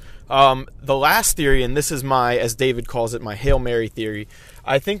 The last theory, and this is my, as David calls it, my Hail Mary theory,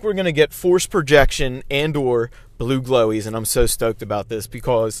 I think we're going to get force projection and or blue glowies, and I'm so stoked about this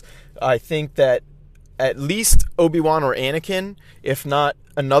because I think that at least Obi-Wan or Anakin, if not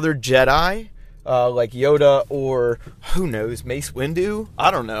another Jedi, like Yoda or, who knows, Mace Windu,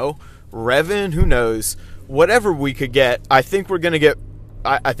 I don't know, Revan, who knows, whatever we could get, I think we're going to get,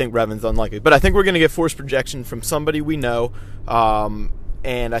 I think Revan's unlikely, but I think we're going to get force projection from somebody we know,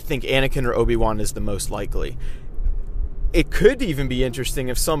 and I think Anakin or Obi-Wan is the most likely. It could even be interesting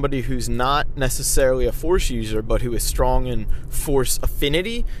if somebody who's not necessarily a Force user, but who is strong in Force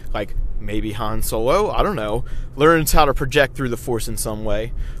affinity, like maybe Han Solo, I don't know, learns how to project through the Force in some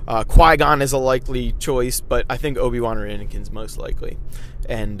way. Qui-Gon is a likely choice, but I think Obi-Wan or Anakin's most likely.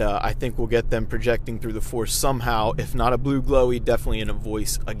 And I think we'll get them projecting through the Force somehow, if not a blue glowy, definitely in a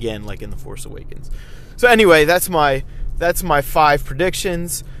voice, again, like in The Force Awakens. So anyway, that's my 5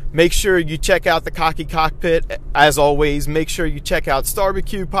 predictions. Make sure you check out the Cocky Cockpit. As always, make sure you check out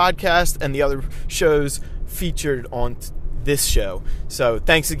Starbecue Podcast and the other shows featured on this show. So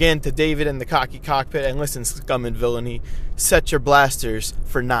thanks again to David and the Cocky Cockpit. And listen, scum and villainy, set your blasters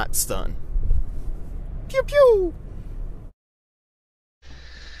for not stun. Pew pew!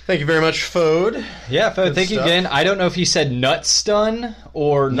 Thank you very much, Fode. Yeah, Fode, Good thank you stuff. again. I don't know if he said nut stun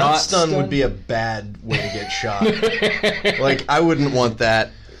or not stun would be a bad way to get shot. Like, I wouldn't want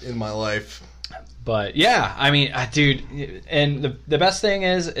that in my life. But yeah, I mean, dude, and the best thing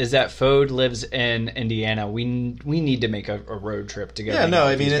is that Fode lives in Indiana. We need to make a road trip to go. Yeah, no,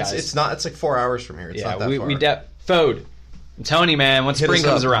 I mean, it's it's like 4 hours from here. It's not that far. Fode, I'm telling you, man, once Hit spring us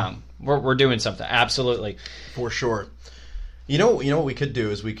comes up. around, we're doing something. Absolutely. For sure. You know what we could do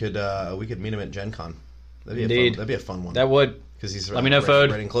is we could meet him at Gen Con. That'd be a fun one. That would. Because he's Let me know, Fode.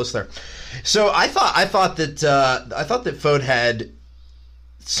 Getting close there. So I thought that Fode had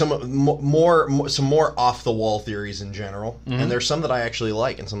some more off the wall theories in general, and there's some that I actually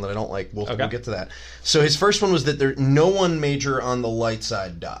like and some that I don't like. We'll get to that. So his first one was that no one major on the light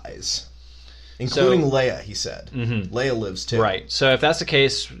side dies, including Leia. He said Leia lives too. Right. So if that's the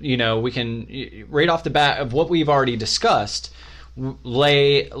case, we can right off the bat of what we've already discussed.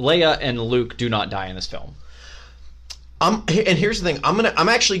 Leia and Luke do not die in this film. And here's the thing: I'm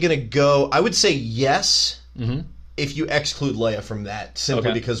actually gonna go. I would say yes. If you exclude Leia from that,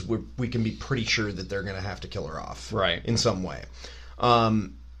 simply because we can be pretty sure that they're going to have to kill her off, right, in some way.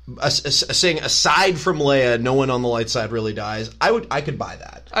 Saying aside from Leia, no one on the light side really dies. I could buy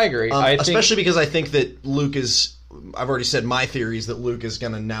that. I agree, especially because I think that Luke is. I've already said my theory is that Luke is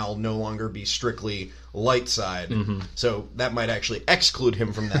going to now no longer be strictly light side, so that might actually exclude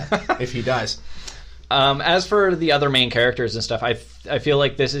him from that if he dies. As for the other main characters and stuff, I feel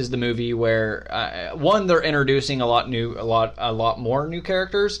like this is the movie where one, they're introducing a lot more new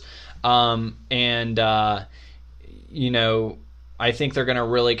characters, and I think they're going to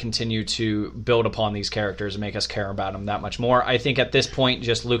really continue to build upon these characters and make us care about them that much more. I think at this point,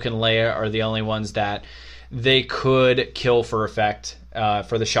 just Luke and Leia are the only ones that they could kill for effect,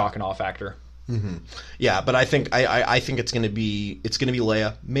 for the shock and awe factor. Mm-hmm. Yeah, but I think it's going to be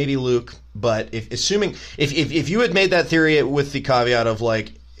Leia, maybe Luke. But if you had made that theory with the caveat of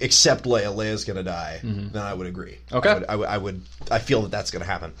like, except Leia's going to die, then I would agree. Okay, I feel that that's going to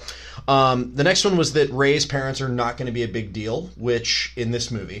happen. The next one was that Rey's parents are not going to be a big deal, which in this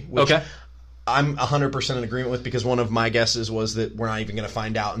movie, I'm 100% in agreement with, because one of my guesses was that we're not even going to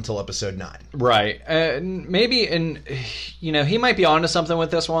find out until episode 9. Right. Maybe, and he might be onto something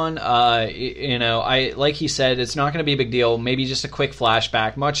with this one. Like he said, it's not going to be a big deal. Maybe just a quick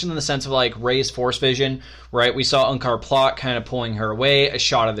flashback, much in the sense of like Rey's Force vision, right? We saw Unkar Plot kind of pulling her away, a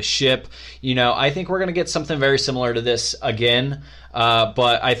shot of the ship. I think we're going to get something very similar to this again.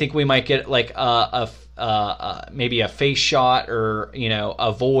 But I think we might get like maybe a face shot or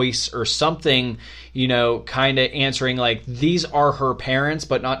a voice or something, kind of answering like these are her parents,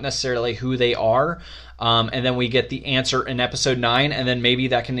 but not necessarily who they are. And then we get the answer in episode 9, and then maybe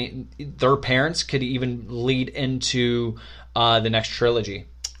their parents could even lead into the next trilogy.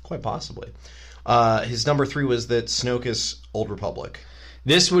 Quite possibly. His number 3 was that Snoke is Old Republic.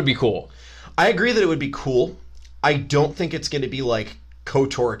 This would be cool. I agree that it would be cool. I don't think it's going to be like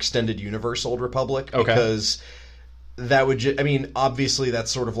KOTOR Extended Universe Old Republic, because that would obviously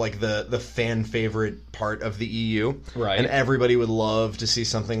that's sort of like the fan favorite part of the EU, right? And everybody would love to see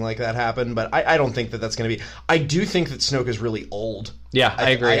something like that happen, but I don't think that that's going to be. I do think that Snoke is really old. Yeah,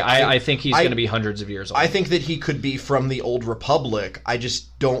 I agree. I think he's going to be hundreds of years old. I think that he could be from the Old Republic. I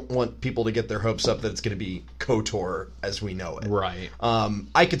just don't want people to get their hopes up that it's going to be KOTOR as we know it. Right.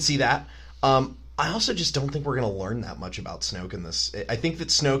 I could see that. I also just don't think we're going to learn that much about Snoke in this. I think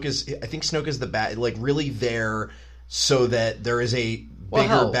Snoke is the bad, like really there so that there is a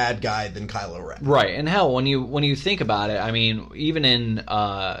bigger bad guy than Kylo Ren. Right. And hell, when you think about it, I mean, even in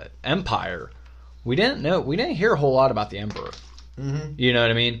Empire, we didn't hear a whole lot about the Emperor. Mm-hmm. You know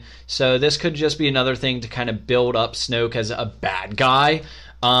what I mean? So this could just be another thing to kind of build up Snoke as a bad guy.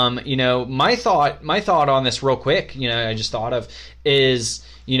 My thought on this real quick, I just thought of is,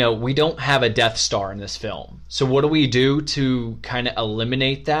 we don't have a Death Star in this film. So what do we do to kind of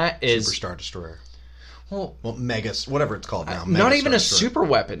eliminate that? Is Super Star Destroyer. Well, Megas, whatever it's called now. Not even a super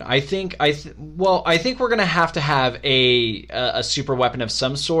weapon. I think we're gonna have to have a super weapon of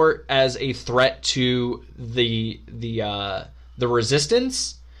some sort as a threat to the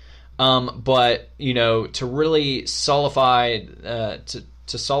Resistance. But to really solidify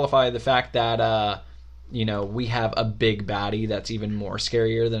to solidify the fact that we have a big baddie that's even more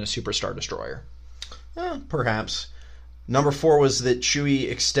scarier than a Super Star Destroyer. Perhaps. Number 4 was that Chewie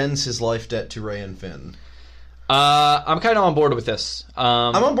extends his life debt to Rey and Finn. I'm kind of on board with this.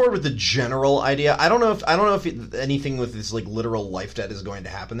 I'm on board with the general idea. I don't know if anything with this like literal life debt is going to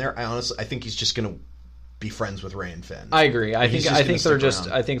happen there. I think he's just going to be friends with Rey and Finn. I agree. I think they're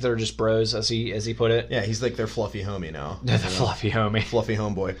just bros, as he put it. Yeah, he's like their fluffy homie now. The fluffy homie, fluffy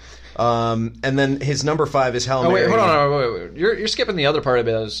homeboy. And then his number 5 is Hail Mary. Wait, hold on. Wait. You're skipping the other part of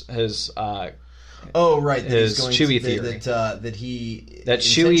it. His right. His Chewie theory that he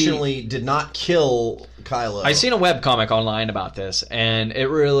intentionally did not kill Kylo. I seen a webcomic online about this, and it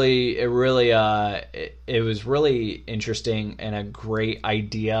was really interesting and a great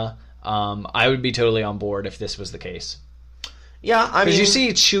idea. I would be totally on board if this was the case. Yeah, I mean, because you see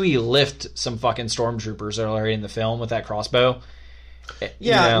Chewie lift some fucking stormtroopers earlier in the film with that crossbow.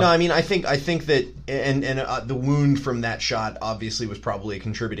 Yeah, no, I mean, I think that, and the wound from that shot obviously was probably a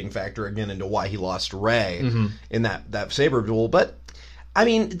contributing factor again into why he lost Rey in that saber duel. But I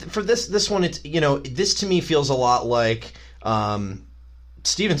mean, for this one, it's this to me feels a lot like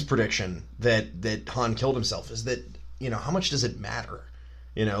Steven's prediction that Han killed himself. Is that how much does it matter?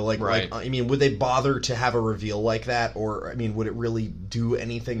 Right. I mean, would they bother to have a reveal like that, or I mean, would it really do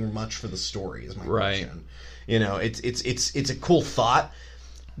anything much for the story? Is my question. It's a cool thought,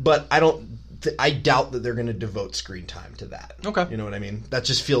 but I doubt that they're going to devote screen time to that. Okay, you know what I mean? That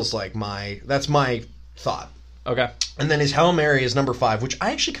just feels like that's my thought. Okay, and then his Hail Mary is number 5, which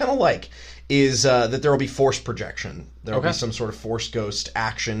I actually kind of like. Is that there will be force projection. There will be some sort of force ghost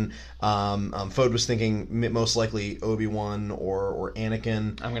action. Fode was thinking most likely Obi-Wan or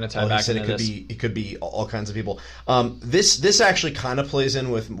Anakin. I'm going to tie back into this. It could be all kinds of people. This actually kind of plays in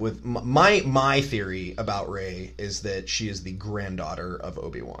with my theory about Rey is that she is the granddaughter of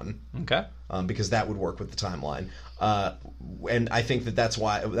Obi-Wan. Okay. because that would work with the timeline. And I think that's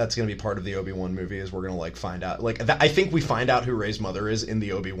why that's going to be part of the Obi-Wan movie, is we're going to like find out. Like I think we find out who Rey's mother is in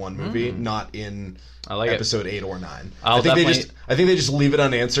the Obi-Wan movie, not in episode 8 or 9. I think they just leave it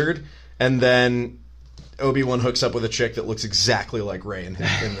unanswered, and then Obi-Wan hooks up with a chick that looks exactly like Rey in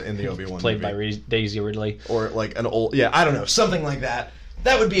the Obi-Wan played movie. by Daisy Ridley, or like an old I don't know, something like that.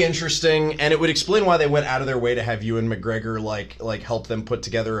 That would be interesting, and it would explain why they went out of their way to have Ewan McGregor like help them put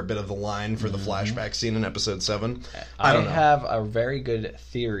together a bit of the line for the flashback scene in episode 7. I don't know. Have a very good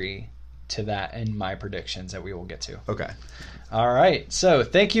theory to that in my predictions that we will get to. Okay. All right. So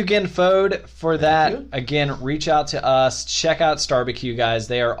thank you again, Fode, for that. Again, reach out to us. Check out Starbecue, guys.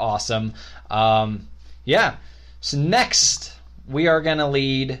 They are awesome. Yeah. So next, we are going to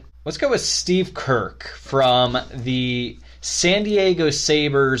lead. Let's go with Steve Kirk from the San Diego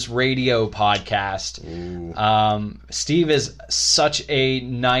Sabres radio podcast. Steve is such a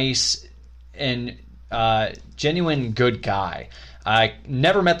nice and genuine good guy. I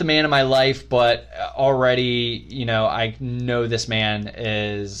never met the man in my life, but already, I know this man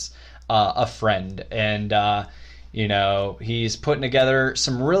is a friend, and he's putting together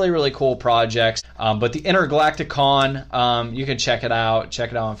some really, really cool projects. But the Intergalacticon, you can check it out.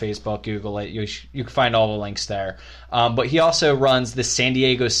 Check it out on Facebook, Google it. You can find all the links there. But he also runs the San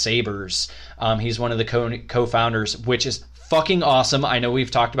Diego Sabres. He's one of the co-founders, which is fucking awesome. I know we've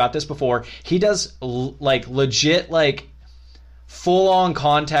talked about this before. He does legit full-on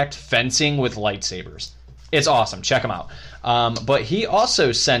contact fencing with lightsabers. It's awesome. Check him out. But he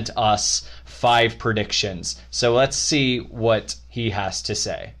also sent us 5 predictions. So let's see what he has to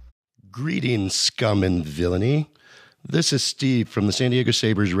say. Greetings, scum and villainy. This is Steve from the San Diego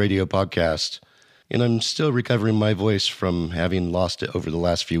Sabres radio podcast, and I'm still recovering my voice from having lost it over the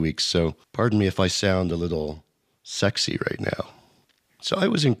last few weeks, so pardon me if I sound a little sexy right now. So I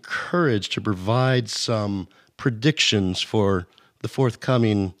was encouraged to provide some predictions for the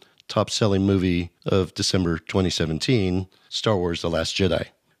forthcoming top-selling movie of December 2017, Star Wars: The Last Jedi.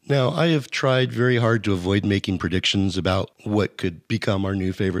 Now, I have tried very hard to avoid making predictions about what could become our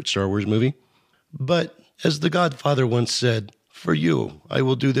new favorite Star Wars movie. But as The Godfather once said, for you, I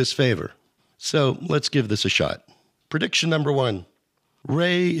will do this favor. So let's give this a shot. Prediction number 1.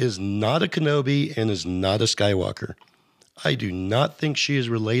 Rey is not a Kenobi and is not a Skywalker. I do not think she is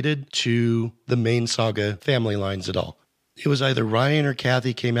related to the main saga family lines at all. It was either Ryan or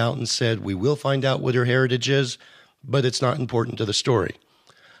Kathy came out and said, we will find out what her heritage is, but it's not important to the story.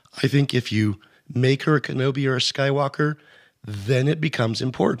 I think if you make her a Kenobi or a Skywalker, then it becomes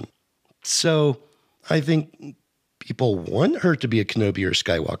important. So I think people want her to be a Kenobi or a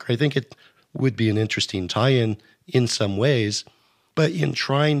Skywalker. I think it would be an interesting tie-in in some ways. But in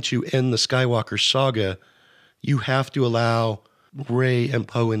trying to end the Skywalker saga, you have to allow Rey and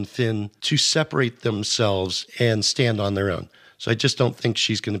Poe and Finn to separate themselves and stand on their own. So I just don't think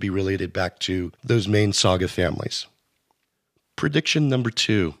she's going to be related back to those main saga families. Prediction number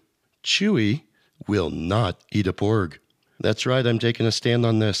 2. Chewie will not eat a porg. That's right, I'm taking a stand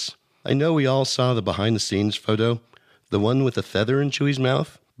on this. I know we all saw the behind-the-scenes photo, the one with the feather in Chewie's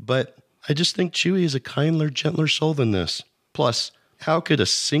mouth, but I just think Chewie is a kinder, gentler soul than this. Plus, how could a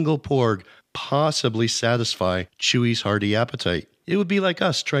single porg possibly satisfy Chewie's hearty appetite? It would be like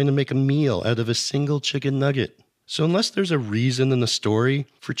us trying to make a meal out of a single chicken nugget. So unless there's a reason in the story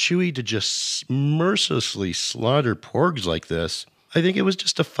for Chewie to just mercilessly slaughter porgs like this, I think it was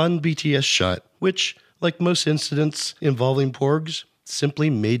just a fun BTS shot, which, like most incidents involving porgs, simply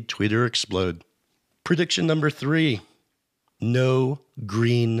made Twitter explode. Prediction number 3. No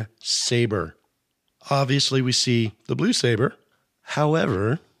green saber. Obviously, we see the blue saber.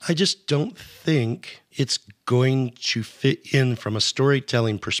 However, I just don't think it's going to fit in from a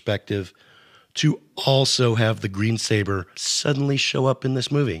storytelling perspective to also have the green saber suddenly show up in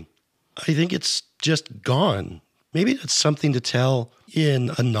this movie. I think it's just gone. Maybe that's something to tell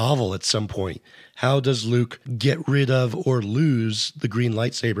in a novel at some point. How does Luke get rid of or lose the green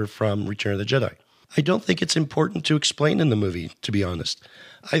lightsaber from Return of the Jedi? I don't think it's important to explain in the movie, to be honest.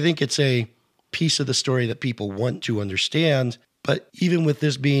 I think it's a piece of the story that people want to understand. But even with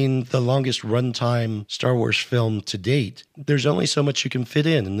this being the longest runtime Star Wars film to date, there's only so much you can fit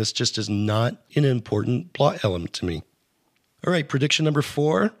in, and this just is not an important plot element to me. All right, prediction number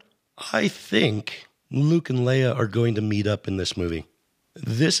 4. I think Luke and Leia are going to meet up in this movie.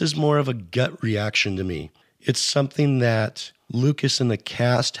 This is more of a gut reaction to me. It's something that Lucas and the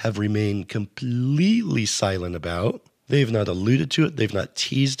cast have remained completely silent about. They've not alluded to it. They've not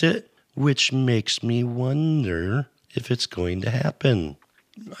teased it, which makes me wonder if it's going to happen.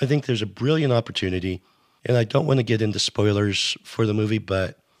 I think there's a brilliant opportunity, and I don't want to get into spoilers for the movie,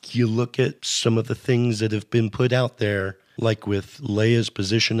 but you look at some of the things that have been put out there, like with Leia's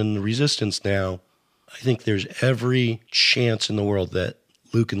position in the Resistance now, I think there's every chance in the world that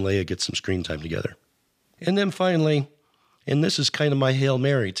Luke and Leia get some screen time together. And then finally, and this is kind of my Hail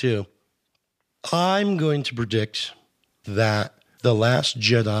Mary too, I'm going to predict that The Last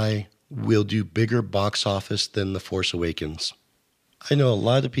Jedi will do bigger box office than The Force Awakens. I know a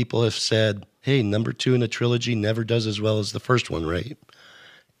lot of people have said, hey, number 2 in a trilogy never does as well as the first one, right?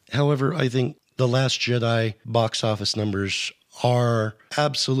 However, I think The Last Jedi box office numbers are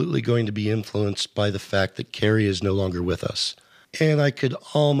absolutely going to be influenced by the fact that Carrie is no longer with us. And I could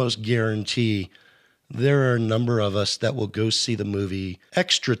almost guarantee there are a number of us that will go see the movie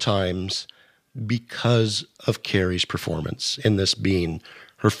extra times because of Carrie's performance, and this being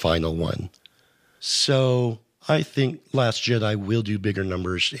her final one. So I think Last Jedi will do bigger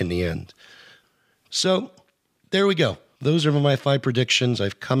numbers in the end. So there we go. Those are my 5 predictions.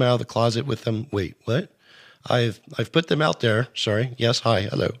 I've come out of the closet with them. Wait, what? I've put them out there. Sorry. Yes, hi,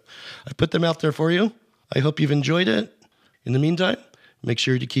 hello. I put them out there for you. I hope you've enjoyed it. In the meantime, make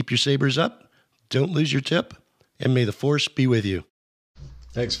sure to keep your sabers up. Don't lose your tip, and may the Force be with you.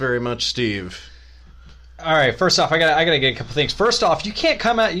 Thanks very much, Steve. All right, first off, I gotta get a couple things. First off, you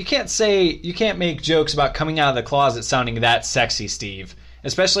can't make jokes about coming out of the closet sounding that sexy, Steve.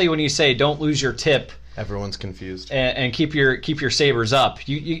 Especially when you say don't lose your tip. Everyone's confused. And keep your sabers up.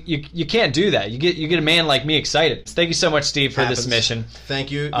 You can't do that. You get a man like me excited. Thank you so much, Steve, for this mission.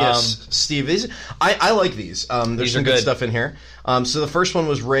 Thank you. Yes, Steve. I like these. There's some good stuff in here. So the first one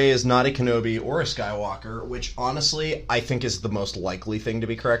was Rey is not a Kenobi or a Skywalker, which honestly I think is the most likely thing to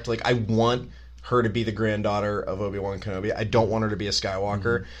be correct. Like, I want her to be the granddaughter of Obi-Wan Kenobi. I don't want her to be a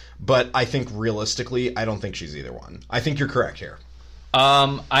Skywalker, but I think realistically, I don't think she's either one. I think you're correct here.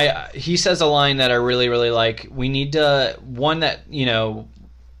 He says a line that I really, really like. We need one that,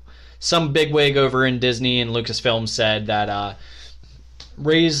 some bigwig over in Disney and Lucasfilm said that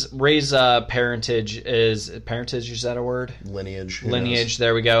Rey's parentage, is that a word? Lineage,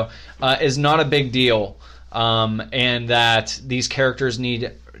 there we go, is not a big deal, and that these characters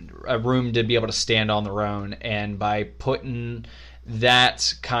need a room to be able to stand on their own, and by putting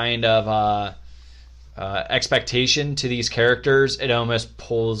that kind of expectation to these characters, it almost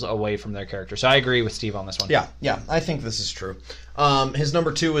pulls away from their character. So I agree with Steve on this one. Yeah, I think this is true. His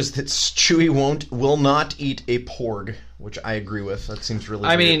number 2 is that Chewie will not eat a porg, which I agree with. That seems really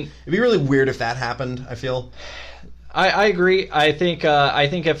weird. It'd be really weird if that happened, I feel. I agree. I think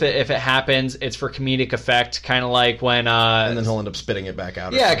if it happens, it's for comedic effect, kind of like when and then he'll end up spitting it back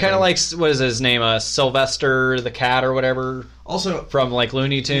out. Yeah, kind of like, what is his name? Sylvester the cat or whatever. Also from like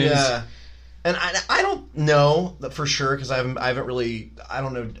Looney Tunes. Yeah. And I don't know that for sure, because I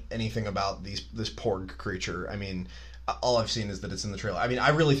don't know anything about this porg creature. I mean, all I've seen is that it's in the trailer. I mean, I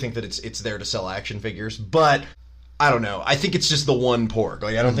really think that it's there to sell action figures, but I don't know. I think it's just the one porg.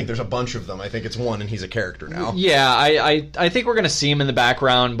 Like, I don't think there's a bunch of them. I think it's one, and he's a character now. Yeah, I think we're going to see him in the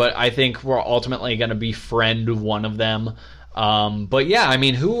background, but I think we're ultimately going to befriend one of them. But yeah, I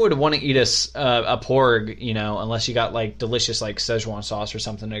mean, who would want to eat a porg, unless you got like delicious like Szechuan sauce or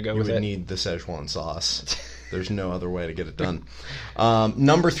something to go with it? You would need the Szechuan sauce. There's no other way to get it done.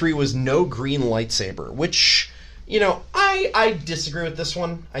 Number 3 was no green lightsaber, which, I disagree with this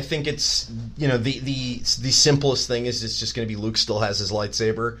one. I think it's, the simplest thing is it's just going to be Luke still has his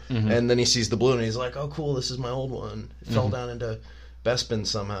lightsaber, and then he sees the blue and he's like, oh cool, this is my old one. It fell down into Bespin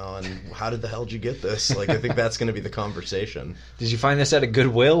somehow, and how did the hell did you get this? Like, I think that's going to be the conversation. Did you find this at a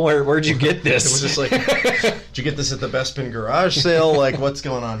Goodwill? Where'd you get this? It was just like, did you get this at the Bespin garage sale? Like, what's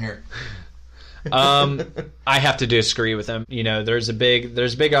going on here? I have to disagree with him. There's a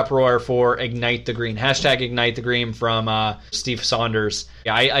big uproar for Ignite the Green. #Ignite the Green from Steve Saunders.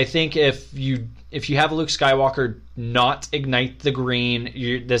 Yeah, I think if you have Luke Skywalker not ignite the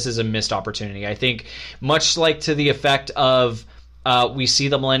green, this is a missed opportunity. I think much like to the effect of we see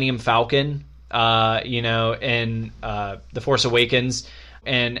the Millennium Falcon, in The Force Awakens,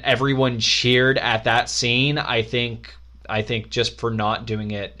 and everyone cheered at that scene. I think just for not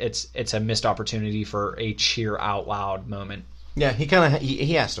doing it, it's a missed opportunity for a cheer out loud moment. Yeah, he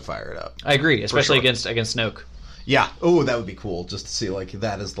has to fire it up. I agree, especially against Snoke. Yeah. Oh, that would be cool just to see like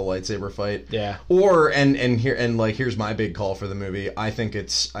that as the lightsaber fight. Yeah. Or here's my big call for the movie. I think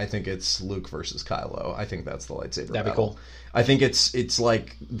it's Luke versus Kylo. I think that's the lightsaber That'd battle. Be cool. I think it's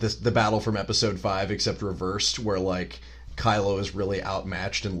like the battle from Episode 5 except reversed, where like Kylo is really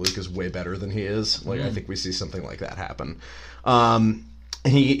outmatched and Luke is way better than he is. Like, I think we see something like that happen.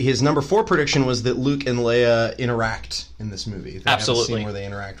 His number 4 prediction was that Luke and Leia interact in this movie. They Absolutely. have a scene where they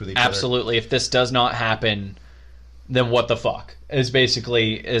interact with each other. Absolutely. If this does not happen, then what the fuck is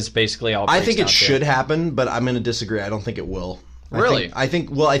basically all. I think it should happen, but I'm going to disagree. I don't think it will. Really? I think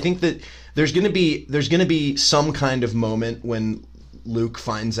that there's going to be some kind of moment when Luke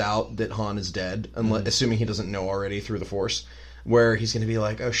finds out that Han is dead, assuming he doesn't know already through the Force, where he's going to be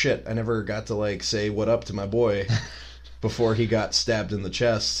like, "Oh shit, I never got to like say what up to my boy before he got stabbed in the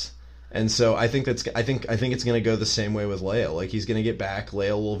chest." And so I think it's going to go the same way with Leia. Like, he's going to get back.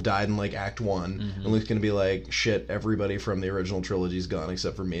 Leia will have died in like Act 1, and Luke's going to be like, "Shit, everybody from the original trilogy's gone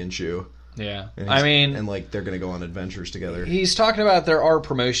except for me and Chewie." Yeah, and like they're going to go on adventures together. He's talking about there are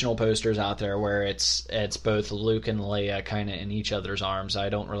promotional posters out there where it's both Luke and Leia kind of in each other's arms. I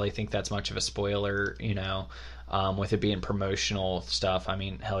don't really think that's much of a spoiler, with it being promotional stuff. I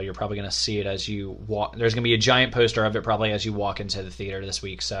mean, hell, you're probably going to see it as you walk. There's going to be a giant poster of it probably as you walk into the theater this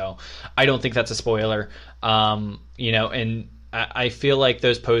week. So I don't think that's a spoiler. And I feel like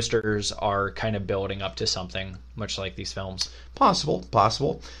those posters are kind of building up to something, much like these films.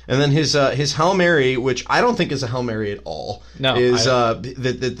 Possible. And then his Hail Mary, which I don't think is a Hail Mary at all, is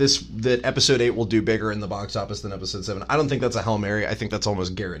that Episode 8 will do bigger in the box office than Episode 7. I don't think that's a Hail Mary. I think that's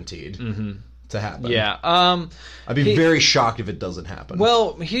almost guaranteed to happen. Yeah. I'd be very shocked if it doesn't happen.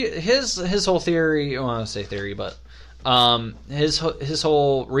 Well, his whole theory, well, I don't say theory, but his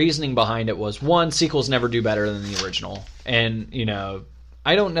whole reasoning behind it was, one, sequels never do better than the original. And,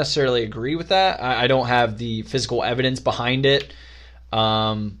 I don't necessarily agree with that. I don't have the physical evidence behind it.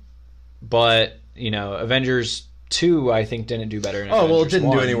 But, Avengers 2, I think, didn't do better than Avengers 1. Well, it didn't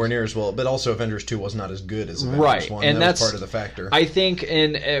do anywhere near as well. But also Avengers 2 was not as good as Avengers 1. And that's part of the factor. I think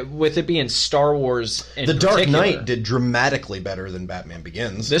with it being Star Wars in The Dark Knight did dramatically better than Batman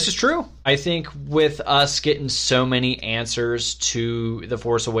Begins. This is true. I think with us getting so many answers to The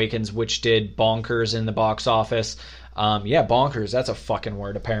Force Awakens, which did bonkers in the box office. Bonkers. That's a fucking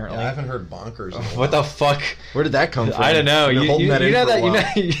word, apparently. Yeah, I haven't heard bonkers. What the fuck? Where did that come from? I don't know. You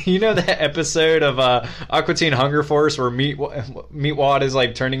know that episode of Aqua Teen Hunger Force where Meatwad is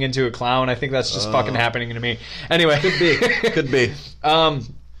like turning into a clown? I think that's just fucking happening to me. Anyway, could be.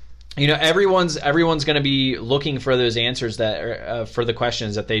 Everyone's going to be looking for those answers that for the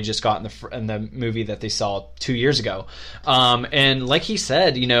questions that they just got in the movie that they saw 2 years ago. And like he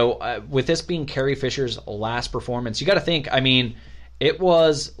said, with this being Carrie Fisher's last performance, you got to think. I mean, it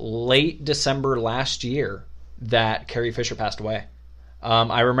was late December last year that Carrie Fisher passed away.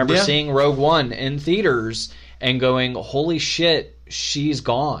 I remember seeing Rogue One in theaters and going, "Holy shit, she's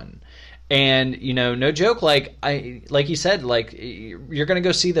gone." And no joke. Like he said, like you're gonna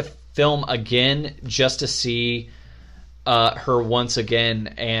go see the film again just to see her once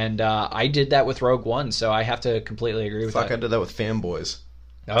again. And I did that with Rogue One, so I have to completely agree with that. I did that with Fanboys.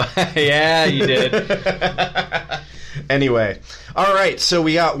 Oh, yeah, you did. Anyway, all right. So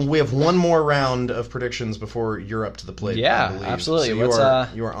we have one more round of predictions before you're up to the plate. Yeah, absolutely. So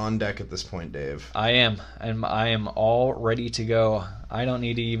you are on deck at this point, Dave. I am, and I am all ready to go. I don't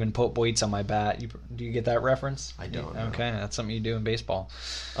need to even put weights on my bat. Do you get that reference? I don't. Okay, that's something you do in baseball.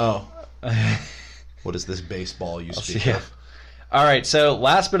 Oh, what is this baseball you speak of? All right. So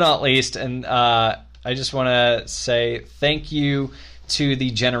last but not least, and I just want to say thank you to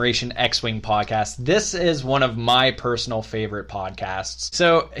the Generation X-Wing podcast. This is one of my personal favorite podcasts.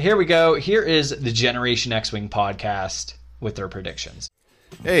 So here we go. Here is the Generation X-Wing podcast with their predictions.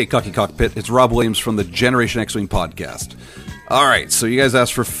 Hey, Cockpit. It's Rob Williams from the Generation X-Wing podcast. All right, so you guys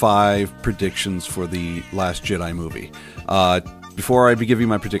asked for 5 predictions for the Last Jedi movie. Before I give you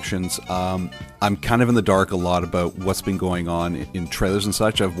my predictions, I'm kind of in the dark a lot about what's been going on in trailers and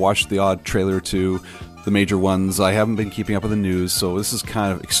such. I've watched the odd trailer or two, the major ones. I haven't been keeping up with the news, so this is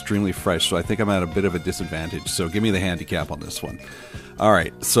kind of extremely fresh, so I think I'm at a bit of a disadvantage. So give me the handicap on this one. All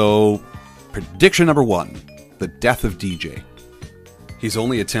right, so prediction number 1, the death of DJ. He's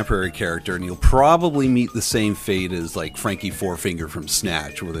only a temporary character, and he'll probably meet the same fate as, like, Frankie Fourfinger from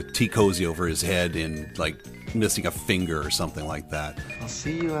Snatch, with a tea cozy over his head and, like, missing a finger or something like that. I'll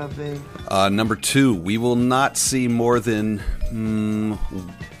see you, babe. Number 2, we will not see more than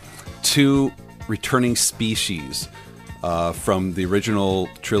 2 returning species from the original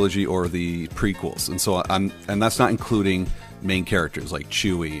trilogy or the prequels, and that's not including main characters like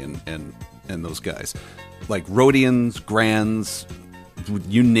Chewie and those guys, like Rodians, Grands.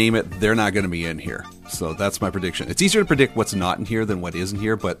 You name it, they're not going to be in here. So that's my prediction. It's easier to predict what's not in here than what is in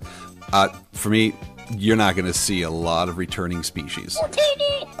here, but for me, you're not going to see a lot of returning species.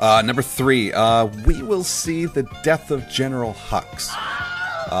 Number 3, we will see the death of General Hux.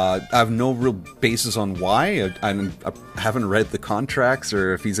 I have no real basis on why. I haven't read the contracts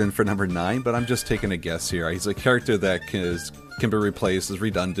or if he's in for number 9, but I'm just taking a guess here. He's a character that is can be replaced, is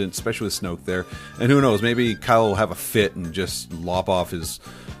redundant, especially with Snoke there. And who knows, maybe Kylo will have a fit and just lop off his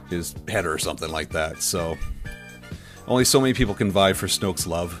head or something like that. So only so many people can vie for Snoke's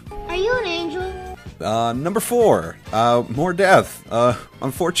love. Are you an angel? Number 4, more death.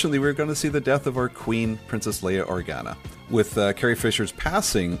 Unfortunately, we're going to see the death of our queen, Princess Leia Organa. With Carrie Fisher's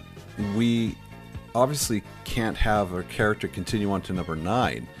passing, we obviously can't have a character continue on to number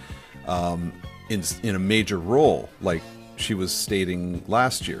 9 in a major role like she was stating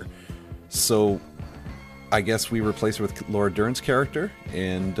last year. So I guess we replace her with Laura Dern's character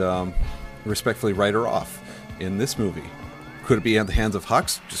and respectfully write her off in this movie. Could it be at the hands of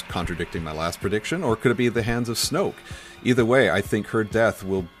Hux, just contradicting my last prediction, or could it be at the hands of Snoke? Either way, I think her death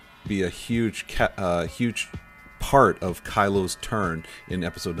will be a huge part of Kylo's turn in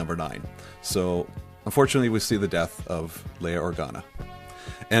episode number 9. So, unfortunately, we see the death of Leia Organa.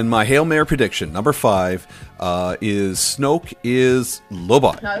 And my Hail Mary prediction, number 5, is Snoke is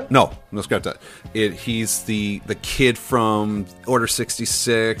Lobot. No, scrap that. He's the kid from Order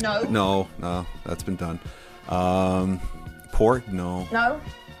 66. No, that's been done. Pork? No.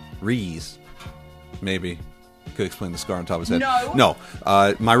 Reese? Maybe. Could explain the scar on top of his head. No.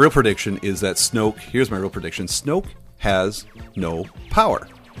 My real prediction is that Snoke, here's my real prediction, Snoke has no power.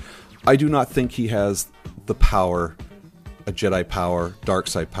 I do not think he has the power, a Jedi power, dark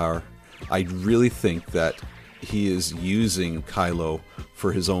side power. I really think that he is using Kylo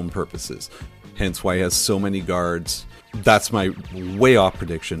for his own purposes. Hence why he has so many guards. That's my way off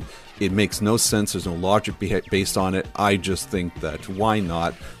prediction. It makes no sense. There's no logic based on it. I just think that why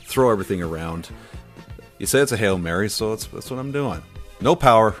not throw everything around. You say it's a Hail Mary, so that's what I'm doing. No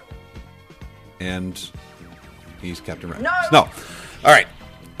power. And he's Captain Rex. No. All right.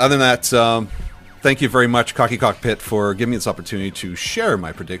 Other than that, thank you very much, Cocky Cockpit, for giving me this opportunity to share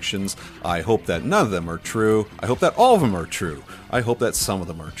my predictions. I hope that none of them are true. I hope that all of them are true. I hope that some of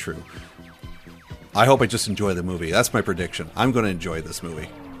them are true. I hope I just enjoy the movie. That's my prediction. I'm going to enjoy this movie.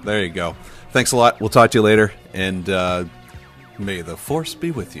 There you go. Thanks a lot. We'll talk to you later. And may the Force be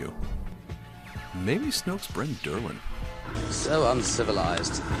with you. Maybe Snoke's Bryn Derwin. So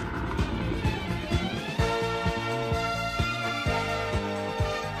uncivilized.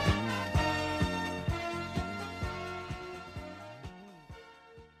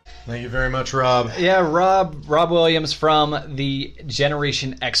 Thank you very much, Rob. Yeah, Rob Williams from the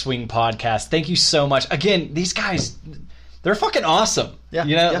Generation X-Wing podcast. Thank you so much. Again, these guys, they're fucking awesome. Yeah.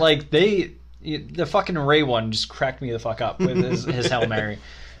 You know, like the fucking Ray one just cracked me the fuck up with his Hail Mary.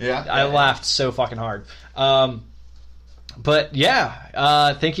 I laughed so fucking hard. But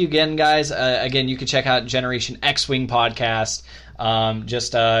yeah, thank you again, guys. Again, you can check out Generation X-Wing podcast.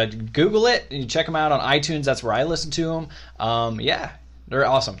 Just Google it and check them out on iTunes. That's where I listen to them. Yeah, they're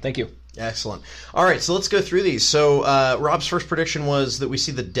awesome. Thank you. Excellent. All right, so let's go through these. So Rob's first prediction was that we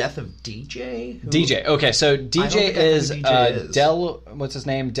see the death of DJ. DJ. Okay, so DJ is what's his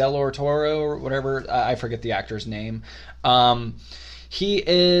name? Del Toro or whatever. I forget the actor's name. He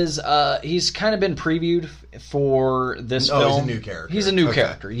is. He's kind of been previewed for this film. He's a new character. He's a new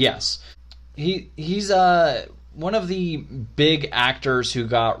character. Yes. He's one of the big actors who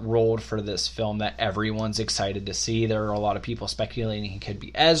got rolled for this film that everyone's excited to see. There are a lot of people speculating he could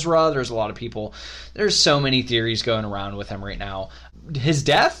be Ezra. There's a lot of people. There's so many theories going around with him right now. His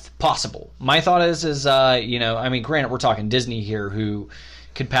death, possible. My thought is I mean, granted, we're talking Disney here, who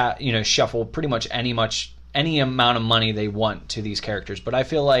could shuffle pretty much any amount of money they want to these characters, but I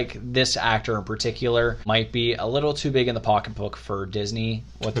feel like this actor in particular might be a little too big in the pocketbook for Disney,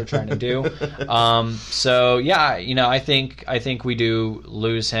 what they're trying to do. So yeah, I think we do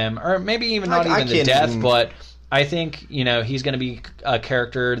lose him, or maybe even not even the death, but I think he's going to be a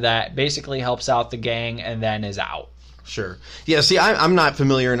character that basically helps out the gang and then is out. Sure. Yeah, see, I'm not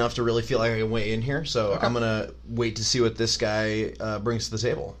familiar enough to really feel like I can weigh in here, so okay. I'm going to wait to see what this guy brings to the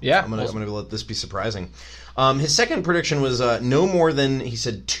table. Yeah. I'm going to let this be surprising. His second prediction was no more than, he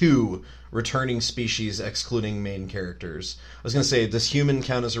said, 2 returning species excluding main characters. I was going to say, does human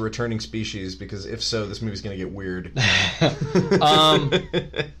count as a returning species? Because if so, this movie's going to get weird.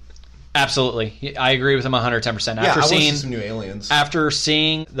 Absolutely. I agree with him 110%. I want to see some new aliens. After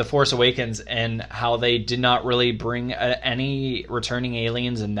seeing The Force Awakens and how they did not really bring any returning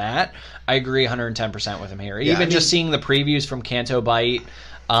aliens in that, I agree 110% with him here. Yeah, just seeing the previews from Canto Bight,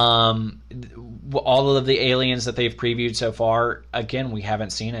 all of the aliens that they've previewed so far, again, we haven't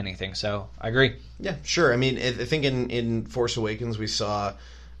seen anything, so I agree. Yeah, sure. I mean, I think in Force Awakens we saw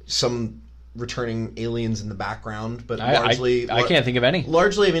some returning aliens in the background, but I can't think of any.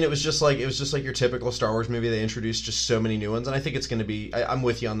 Largely, I mean, it was just like your typical Star Wars movie. They introduced just so many new ones, and I think it's going to be. I'm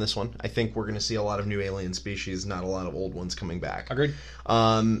with you on this one. I think we're going to see a lot of new alien species, not a lot of old ones coming back. Agreed.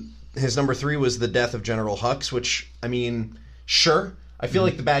 His number 3 was the death of General Hux, which, I mean, sure. I feel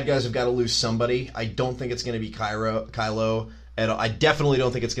like the bad guys have got to lose somebody. I don't think it's going to be Kylo at all. I definitely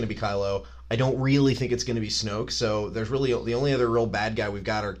don't think it's going to be Kylo. I don't really think it's going to be Snoke. So there's really the only other real bad guy we've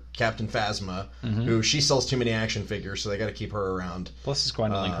got are Captain Phasma, who she sells too many action figures, so they got to keep her around. Plus, it's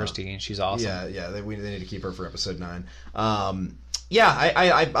Gwendolyn Christie, and she's awesome. Yeah. They need to keep her for Episode 9. I'm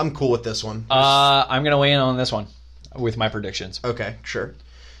cool with this one. I'm going to weigh in on this one with my predictions. Okay, sure.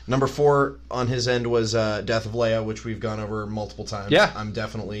 Number 4 on his end was Death of Leia, which we've gone over multiple times. Yeah. I'm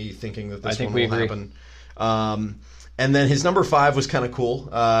definitely thinking that this one will happen. And then his number 5 was kind of cool.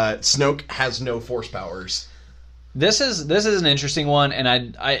 Snoke has no Force powers. This is an interesting one,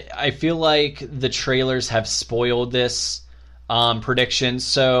 and I feel like the trailers have spoiled this prediction.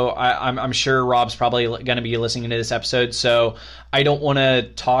 So I'm sure Rob's probably going to be listening to this episode. So I don't want to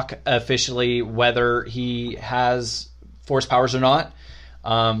talk officially whether he has Force powers or not.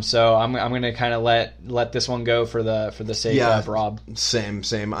 So I'm going to kind of let this one go for the sake of Rob. Same.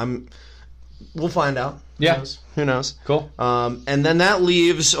 We'll find out. Who knows? Cool. And then that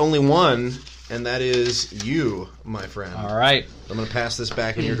leaves only one, and that is you, my friend. All right. I'm going to pass this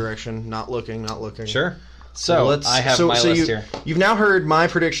back in your direction. Not looking. Sure. So I have my list here. You've now heard my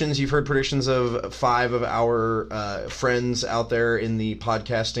predictions. You've heard predictions of 5 of our friends out there in the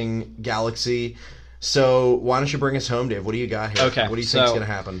podcasting galaxy. So why don't you bring us home, Dave? What do you got here? Okay. What do you think is going to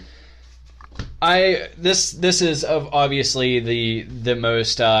happen? This is obviously the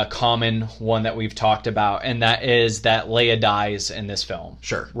most common one that we've talked about, and that is that Leia dies in this film.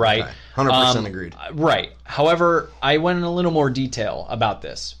 Sure. Right. Okay. 100% agreed. Right. However, I went in a little more detail about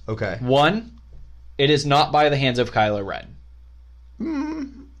this. Okay. 1, it is not by the hands of Kylo Ren. Right.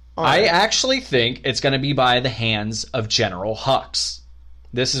 I actually think it's going to be by the hands of General Hux.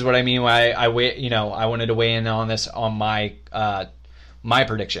 This is what I mean why I wanted to weigh in on this on my my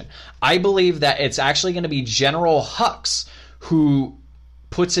prediction. I believe that it's actually going to be General Hux who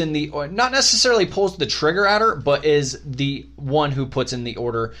puts in not necessarily pulls the trigger at her, but is the one who puts in the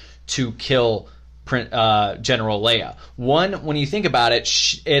order to kill General Leia. When you think about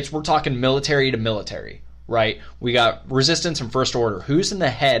it, we're talking military to military, right? We got Resistance and First Order. Who's in the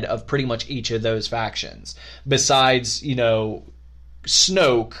head of pretty much each of those factions? Besides,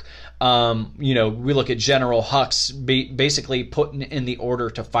 Snoke, we look at General Hux basically putting in the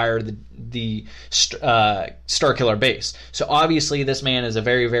order to fire the Starkiller base. So obviously this man is a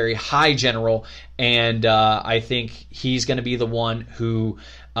very, very high general, and I think he's going to be the one who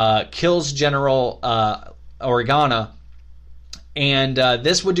kills General Organa. And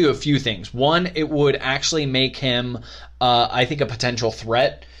this would do a few things. 1, it would actually make him, I think, a potential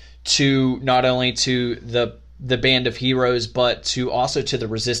threat to not only to the band of heroes, but also to the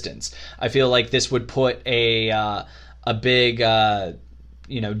Resistance. I feel like this would put a big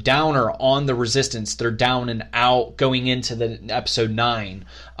downer on the Resistance. They're down and out going into the episode 9.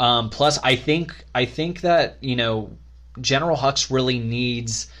 Plus, I think that General Hux really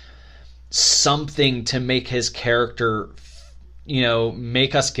needs something to make his character,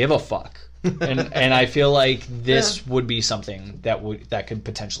 make us give a fuck. and I feel like this would be something that could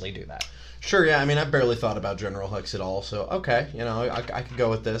potentially do that. Sure, yeah. I mean, I barely thought about General Hux at all, so okay, I could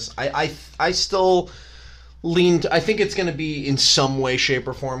go with this. I still leaned. I think it's going to be in some way, shape,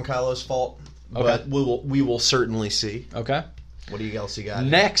 or form Kylo's fault, but we will certainly see. Okay. What else you got?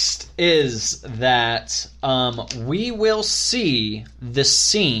 Next is that we will see the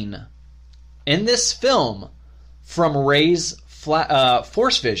scene in this film from Rey's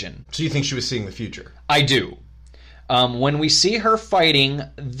Force vision. So you think she was seeing the future? I do. When we see her fighting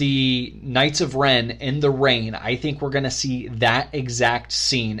the Knights of Ren in the rain, I think we're going to see that exact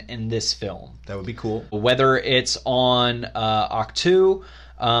scene in this film. That would be cool. Whether it's on Ahch-To,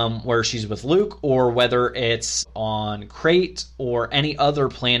 where she's with Luke, or whether it's on Crate or any other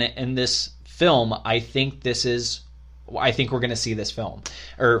planet in this film, I think we're going to see this film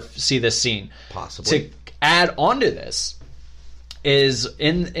or see this scene. Possibly. To add on to this is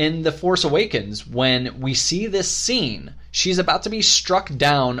in The Force Awakens, when we see this scene, she's about to be struck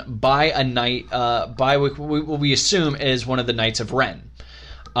down by a knight, by what we assume is one of the Knights of Ren.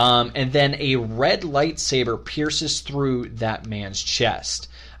 And then a red lightsaber pierces through that man's chest.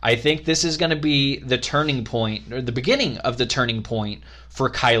 I think this is going to be the turning point, or the beginning of the turning point for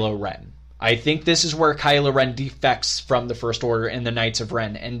Kylo Ren. I think this is where Kylo Ren defects from the First Order and the Knights of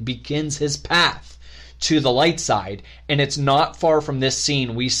Ren and begins his path to the light side. And it's not far from this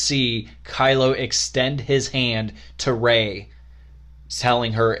scene we see Kylo extend his hand to Rey,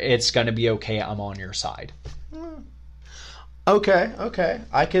 telling her, it's going to be okay, I'm on your side. Okay.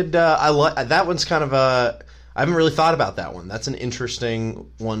 I could. That one's kind of a. I haven't really thought about that one. That's an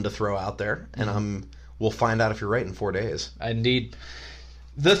interesting one to throw out there, and we'll find out if you're right in 4 days. Indeed.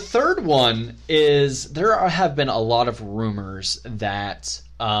 The third one is there have been a lot of rumors that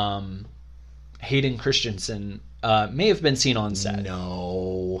Hayden Christensen may have been seen on set.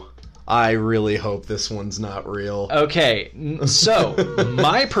 No. I really hope this one's not real. Okay, so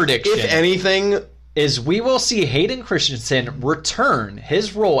my prediction, if anything, is we will see Hayden Christensen return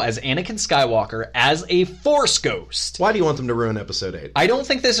his role as Anakin Skywalker as a Force ghost. Why do you want them to ruin Episode 8? I don't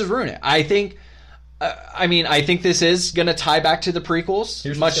think this is ruin it. I think, I think this is going to tie back to the prequels.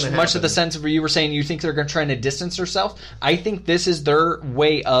 Much of the sense of where you were saying you think they're going to try to distance themselves. I think this is their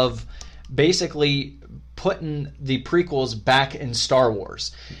way of basically putting the prequels back in Star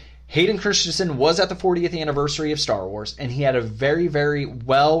Wars. Hayden Christensen was at the 40th anniversary of Star Wars, and he had a very, very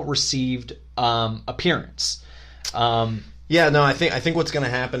well-received appearance. I think what's going to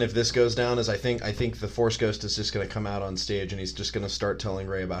happen if this goes down is I think the Force Ghost is just going to come out on stage and he's just going to start telling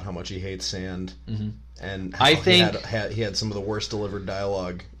Rey about how much he hates sand, and how he had some of the worst delivered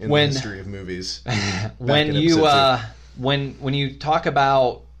dialogue in the history of movies. When you talk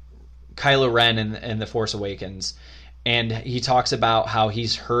about Kylo Ren in The Force Awakens, and he talks about how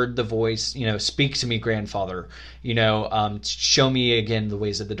he's heard the voice, speak to me, grandfather, show me again the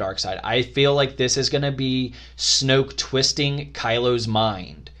ways of the dark side. I feel like this is going to be Snoke twisting Kylo's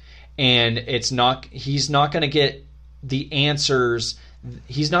mind. And he's not going to get the answers.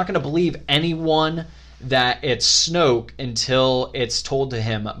 He's not going to believe anyone that it's Snoke until it's told to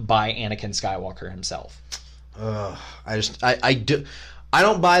him by Anakin Skywalker himself. I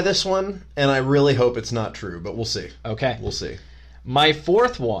don't buy this one, and I really hope it's not true, but we'll see. Okay. We'll see. My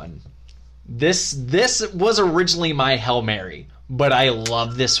fourth one, this was originally my Hail Mary, but I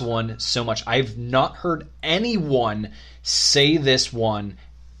love this one so much. I've not heard anyone say this one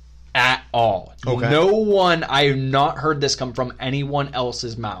at all. Okay. No one, I have not heard this come from anyone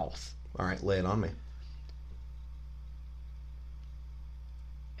else's mouth. All right, lay it on me.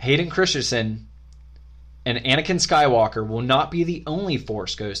 Hayden Christensen and Anakin Skywalker will not be the only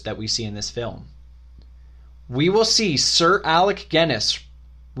Force ghost that we see in this film. We will see Sir Alec Guinness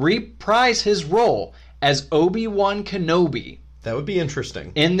reprise his role as Obi-Wan Kenobi. That would be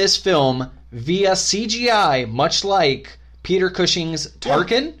interesting. In this film via CGI, much like Peter Cushing's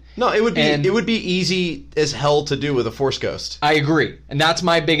Tarkin. Yeah. No, it would be easy as hell to do with a Force ghost. I agree. And that's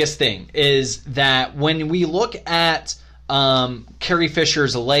my biggest thing, is that when we look at Carrie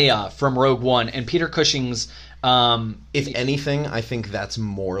Fisher's Leia from Rogue One and Peter Cushing's if anything, I think that's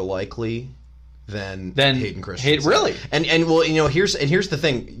more likely than Hayden Christensen. Really? And well, here's the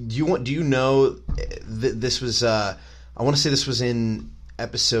thing. Do you know this was I want to say this was in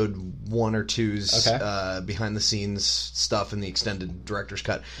episode 1 or 2's behind the scenes stuff in the extended director's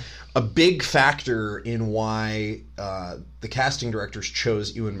cut. A big factor in why the casting directors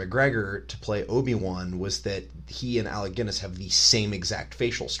chose Ewan McGregor to play Obi-Wan was that he and Alec Guinness have the same exact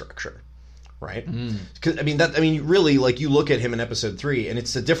facial structure, right? Because really, like, you look at him in episode 3, and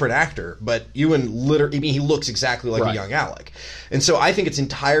it's a different actor, but Ewan he looks exactly like a young Alec, and so I think it's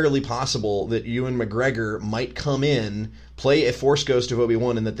entirely possible that Ewan McGregor might come in, play a Force ghost of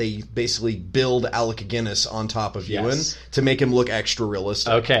Obi-Wan, and that they basically build Alec Guinness on top of Ewan to make him look extra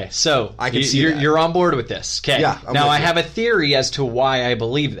realistic. Okay, so I can see that. You're on board with this. Okay. Yeah. Now I have a theory as to why I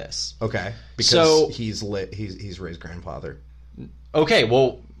believe this. Okay. Because he's Rey's grandfather. Okay,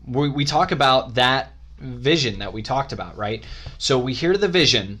 well, we talk about that vision that we talked about, right? So we hear the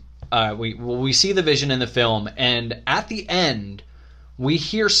vision, we see the vision in the film, and at the end, we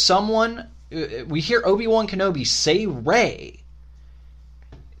hear Obi-Wan Kenobi say, Rey,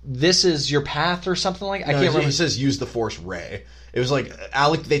 this is your path or something like that. I can't remember. He says, use the Force, Rey. It was like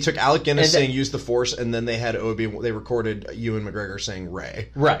they took Alec Guinness saying use the Force, and then they recorded Ewan McGregor saying Rey.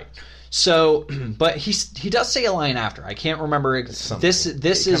 Right. So, but he does say a line after. I can't remember. This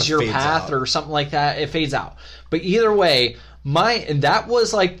is your path or something like that. It fades out. But either way, that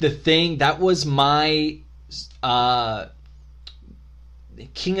was like the thing. That was my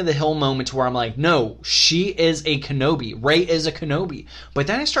King of the Hill moment where I'm like, no, she is a Kenobi. Rey is a Kenobi. But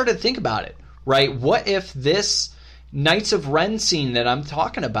then I started to think about it, right? What if this Knights of Ren scene that I'm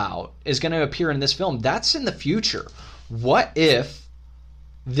talking about is going to appear in this film? That's in the future. What if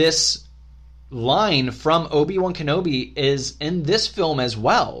this line from Obi-Wan Kenobi is in this film as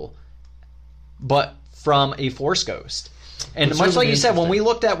well, but from a Force ghost? And much like you said, when we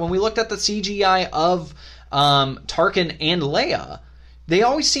looked at the CGI of Tarkin and Leia, they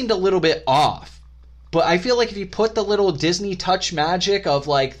always seemed a little bit off. But I feel like if you put the little Disney touch magic of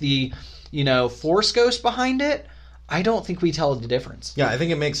like the, Force Ghost behind it, I don't think we tell the difference. Yeah, I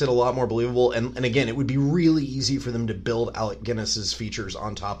think it makes it a lot more believable. And again, it would be really easy for them to build Alec Guinness's features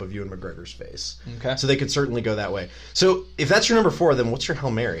on top of Ewan McGregor's face. Okay. So they could certainly go that way. So if that's your number 4, then what's your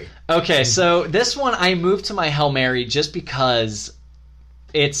Hail Mary? Okay, so this one I moved to my Hail Mary just because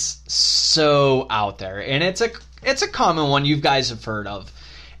it's so out there. And it's a common one you guys have heard of.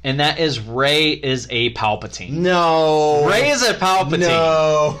 And that is Rey is a Palpatine. No. Rey is a Palpatine.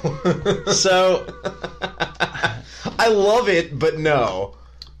 No. So I love it, but no.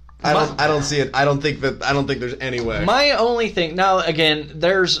 I don't see it. I don't think there's any way. My only thing now, again,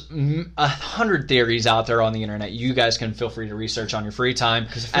 there's 100 theories out there on the internet. You guys can feel free to research on your free time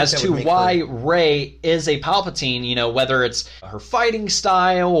as to why Rey is a Palpatine. Whether it's her fighting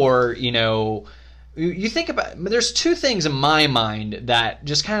style or you think about. There's 2 things in my mind that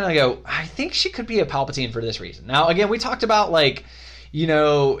just kind of go, I think she could be a Palpatine for this reason. Now, again, we talked about in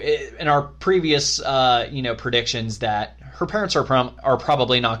our previous predictions that her parents are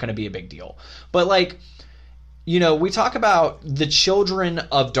probably not going to be a big deal. But we talk about the children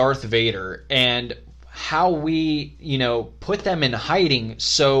of Darth Vader and how we, put them in hiding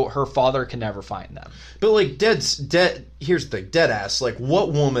so her father can never find them. But here's the thing, dead ass.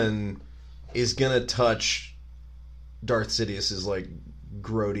 What woman is gonna touch Darth Sidious's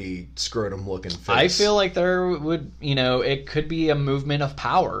grody scrotum looking face? I feel like there would, it could be a movement of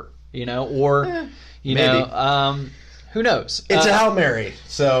power, or who knows? It's a Hail Mary.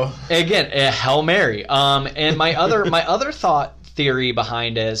 So again, a Hail Mary. And my other theory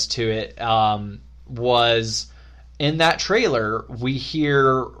behind as to it was in that trailer we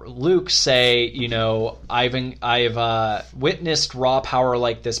hear Luke say, I've witnessed raw power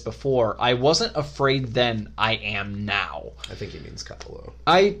like this before. I wasn't afraid then. I am now. I think he means Kylo.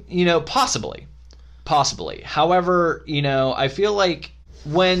 Possibly. However, I feel like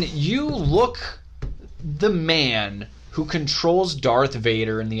when you look the man who controls Darth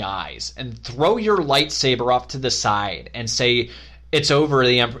Vader in the eyes and throw your lightsaber off to the side and say, it's over,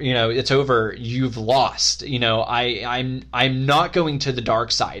 it's over, you've lost, I'm not going to the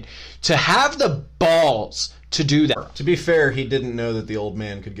dark side. To have the balls to do that. To be fair, he didn't know that the old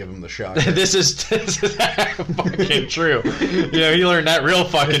man could give him the shocker. This is fucking true. He learned that real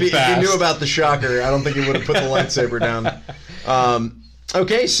fucking fast. If he knew about the shocker, I don't think he would have put the lightsaber down.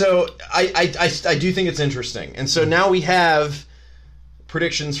 Okay, so I do think it's interesting. And so now we have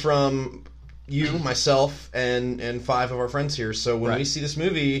predictions from you, myself, and 5 of our friends here. So when we see this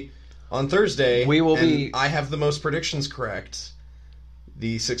movie on Thursday, we will I have the most predictions correct.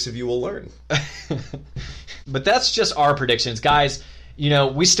 The 6 of you will learn. But that's just our predictions, guys.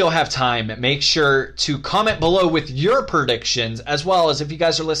 We still have time. Make sure to comment below with your predictions, as well as if you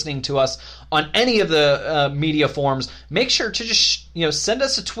guys are listening to us on any of the media forms, make sure to just send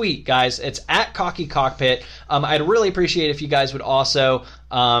us a tweet, guys. It's at Cocky Cockpit. I'd really appreciate if you guys would also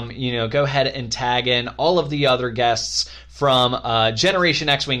go ahead and tag in all of the other guests from Generation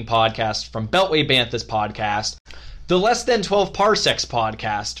X-Wing podcast, from Beltway Bantha's podcast, the Less Than 12 Parsecs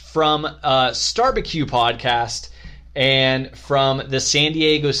podcast, from Starbecue podcast, and from the San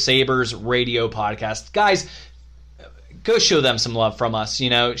Diego Sabres radio podcast. Guys, go show them some love from us.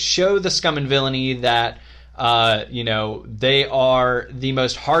 Show the scum and villainy that they are the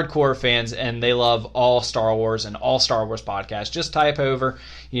most hardcore fans and they love all Star Wars and all Star Wars podcasts. Just type over,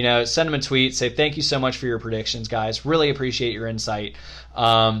 send them a tweet, say thank you so much for your predictions, guys. Really appreciate your insight.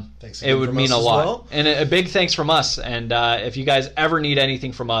 Thanks. It would mean a lot. Well. And a big thanks from us. And if you guys ever need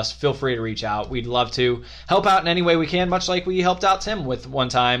anything from us, feel free to reach out. We'd love to help out in any way we can, much like we helped out Tim with one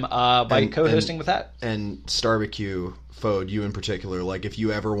time by co-hosting with that. And Starbecue, Fode, you in particular, if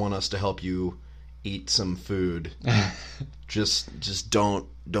you ever want us to help you eat some food, just don't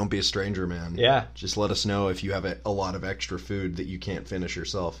be a stranger, man. Yeah. Just let us know if you have a lot of extra food that you can't finish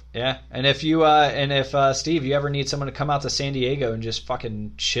yourself. Yeah. And if you Steve, you ever need someone to come out to San Diego and just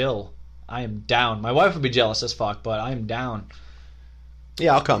fucking chill, I am down. My wife would be jealous as fuck, but I am down.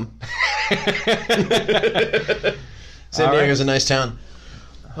 Yeah, I'll come. San Diego's a nice town.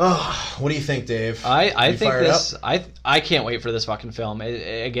 Oh, what do you think, Dave? I think this. I can't wait for this fucking film.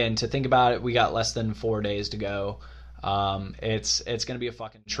 Again, to think about it, we got less than 4 days to go. It's gonna be a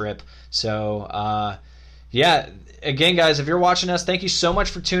fucking trip. So yeah. Again, guys, if you're watching us, thank you so much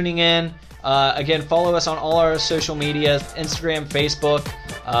for tuning in. Again, follow us on all our social media: Instagram, Facebook,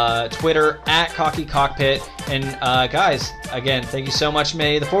 Twitter at Cocky Cockpit. And guys, again, thank you so much.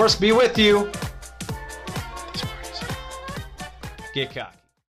 May the Force be with you. Get cocked.